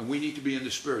 And we need to be in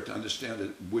the spirit to understand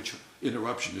that which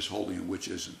interruption is holy and which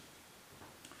isn't.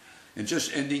 And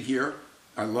just ending here,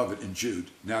 I love it in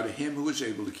Jude. Now to him who is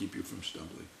able to keep you from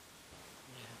stumbling.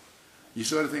 You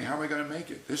sort of think, how am I going to make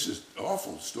it? This is an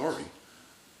awful story.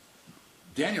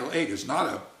 Daniel 8 is not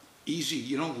a easy,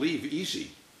 you don't leave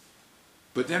easy.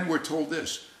 But then we're told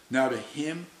this. Now to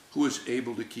him who is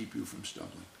able to keep you from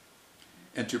stumbling.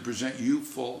 And to present you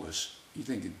faultless. You're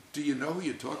thinking, do you know who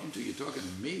you're talking to? You're talking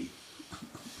to me.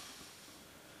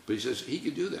 But he says he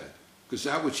can do that. Because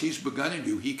that which he's begun in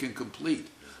you, he can complete.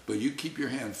 But you keep your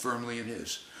hand firmly in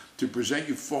his, to present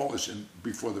you faultless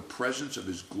before the presence of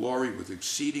his glory with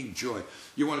exceeding joy.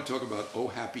 You want to talk about Oh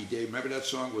Happy Day? Remember that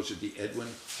song? Was it the Edwin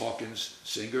Hawkins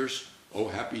Singers? Oh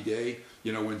Happy Day?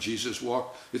 When Jesus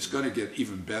walked? It's going to get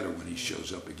even better when he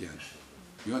shows up again.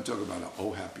 You want to talk about an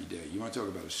Oh Happy Day? You want to talk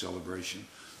about a celebration?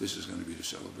 This is going to be the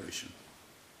celebration.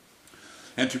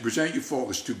 And to present you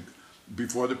faultless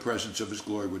before the presence of his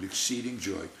glory with exceeding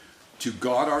joy. To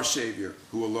God our Savior,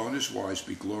 who alone is wise,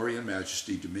 be glory and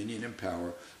majesty, dominion and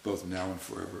power, both now and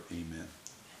forever. Amen.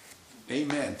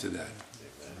 Amen to that.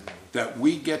 Amen. That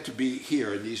we get to be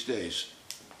here in these days.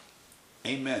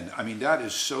 Amen. I mean, that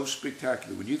is so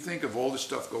spectacular. When you think of all the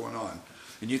stuff going on,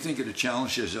 and you think of the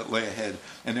challenges that lay ahead,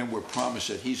 and then we're promised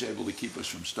that he's able to keep us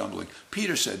from stumbling.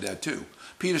 Peter said that too.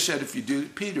 Peter said,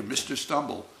 Peter, Mr.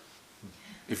 Stumble,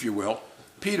 if you will.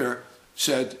 Peter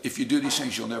said, if you do these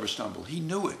things, you'll never stumble. He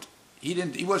knew it.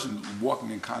 He wasn't walking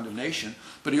in condemnation,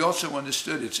 but he also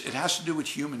understood it has to do with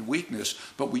human weakness,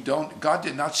 but God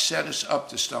did not set us up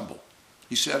to stumble.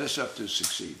 He set us up to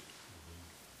succeed.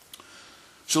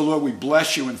 So, Lord, we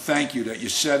bless you and thank you that you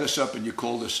set us up and you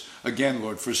called us again,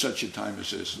 Lord, for such a time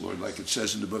as this, Lord, like it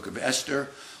says in the book of Esther.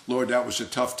 Lord, that was a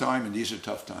tough time, and these are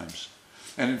tough times.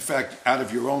 And in fact, out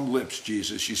of your own lips,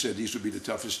 Jesus, you said these would be the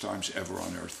toughest times ever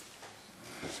on earth.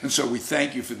 And so we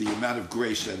thank you for the amount of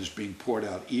grace that is being poured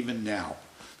out even now.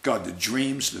 God, the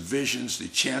dreams, the visions, the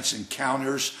chance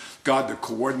encounters, God, the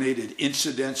coordinated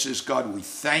incidences, God, we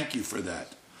thank you for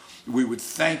that. We would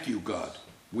thank you, God.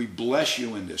 We bless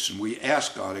you in this, and we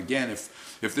ask, God, again,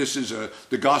 if this is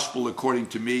the gospel according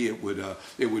to me, it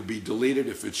would be deleted.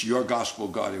 If it's your gospel,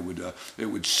 God, it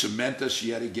would cement us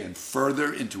yet again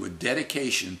further into a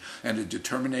dedication and a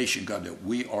determination, God, that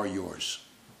we are yours.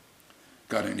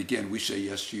 God, and again, we say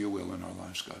yes to your will in our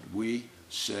lives, God. We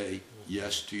say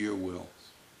yes to your will.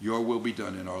 Your will be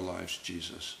done in our lives,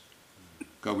 Jesus.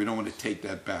 God, we don't want to take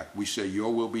that back. We say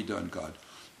your will be done, God.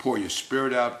 Pour your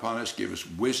Spirit out upon us. Give us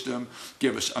wisdom.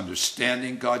 Give us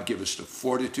understanding, God. Give us the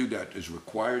fortitude that is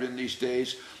required in these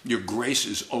days. Your grace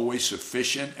is always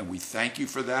sufficient, and we thank you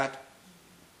for that.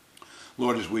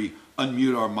 Lord, as we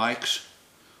unmute our mics,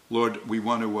 Lord, we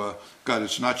want to, God,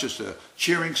 it's not just a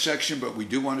cheering section, but we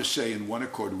do want to say in one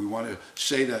accord, we want to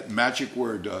say that magic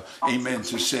word, amen,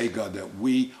 to say, God, that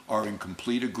we are in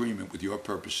complete agreement with your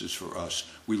purposes for us.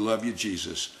 We love you,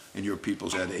 Jesus, and your people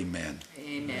said amen.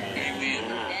 Amen.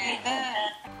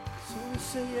 So we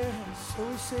say yes, so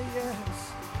we say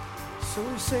yes, so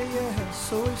we say yes,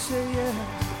 so we say yes.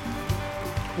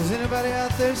 Is anybody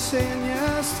out there saying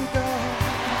yes to God?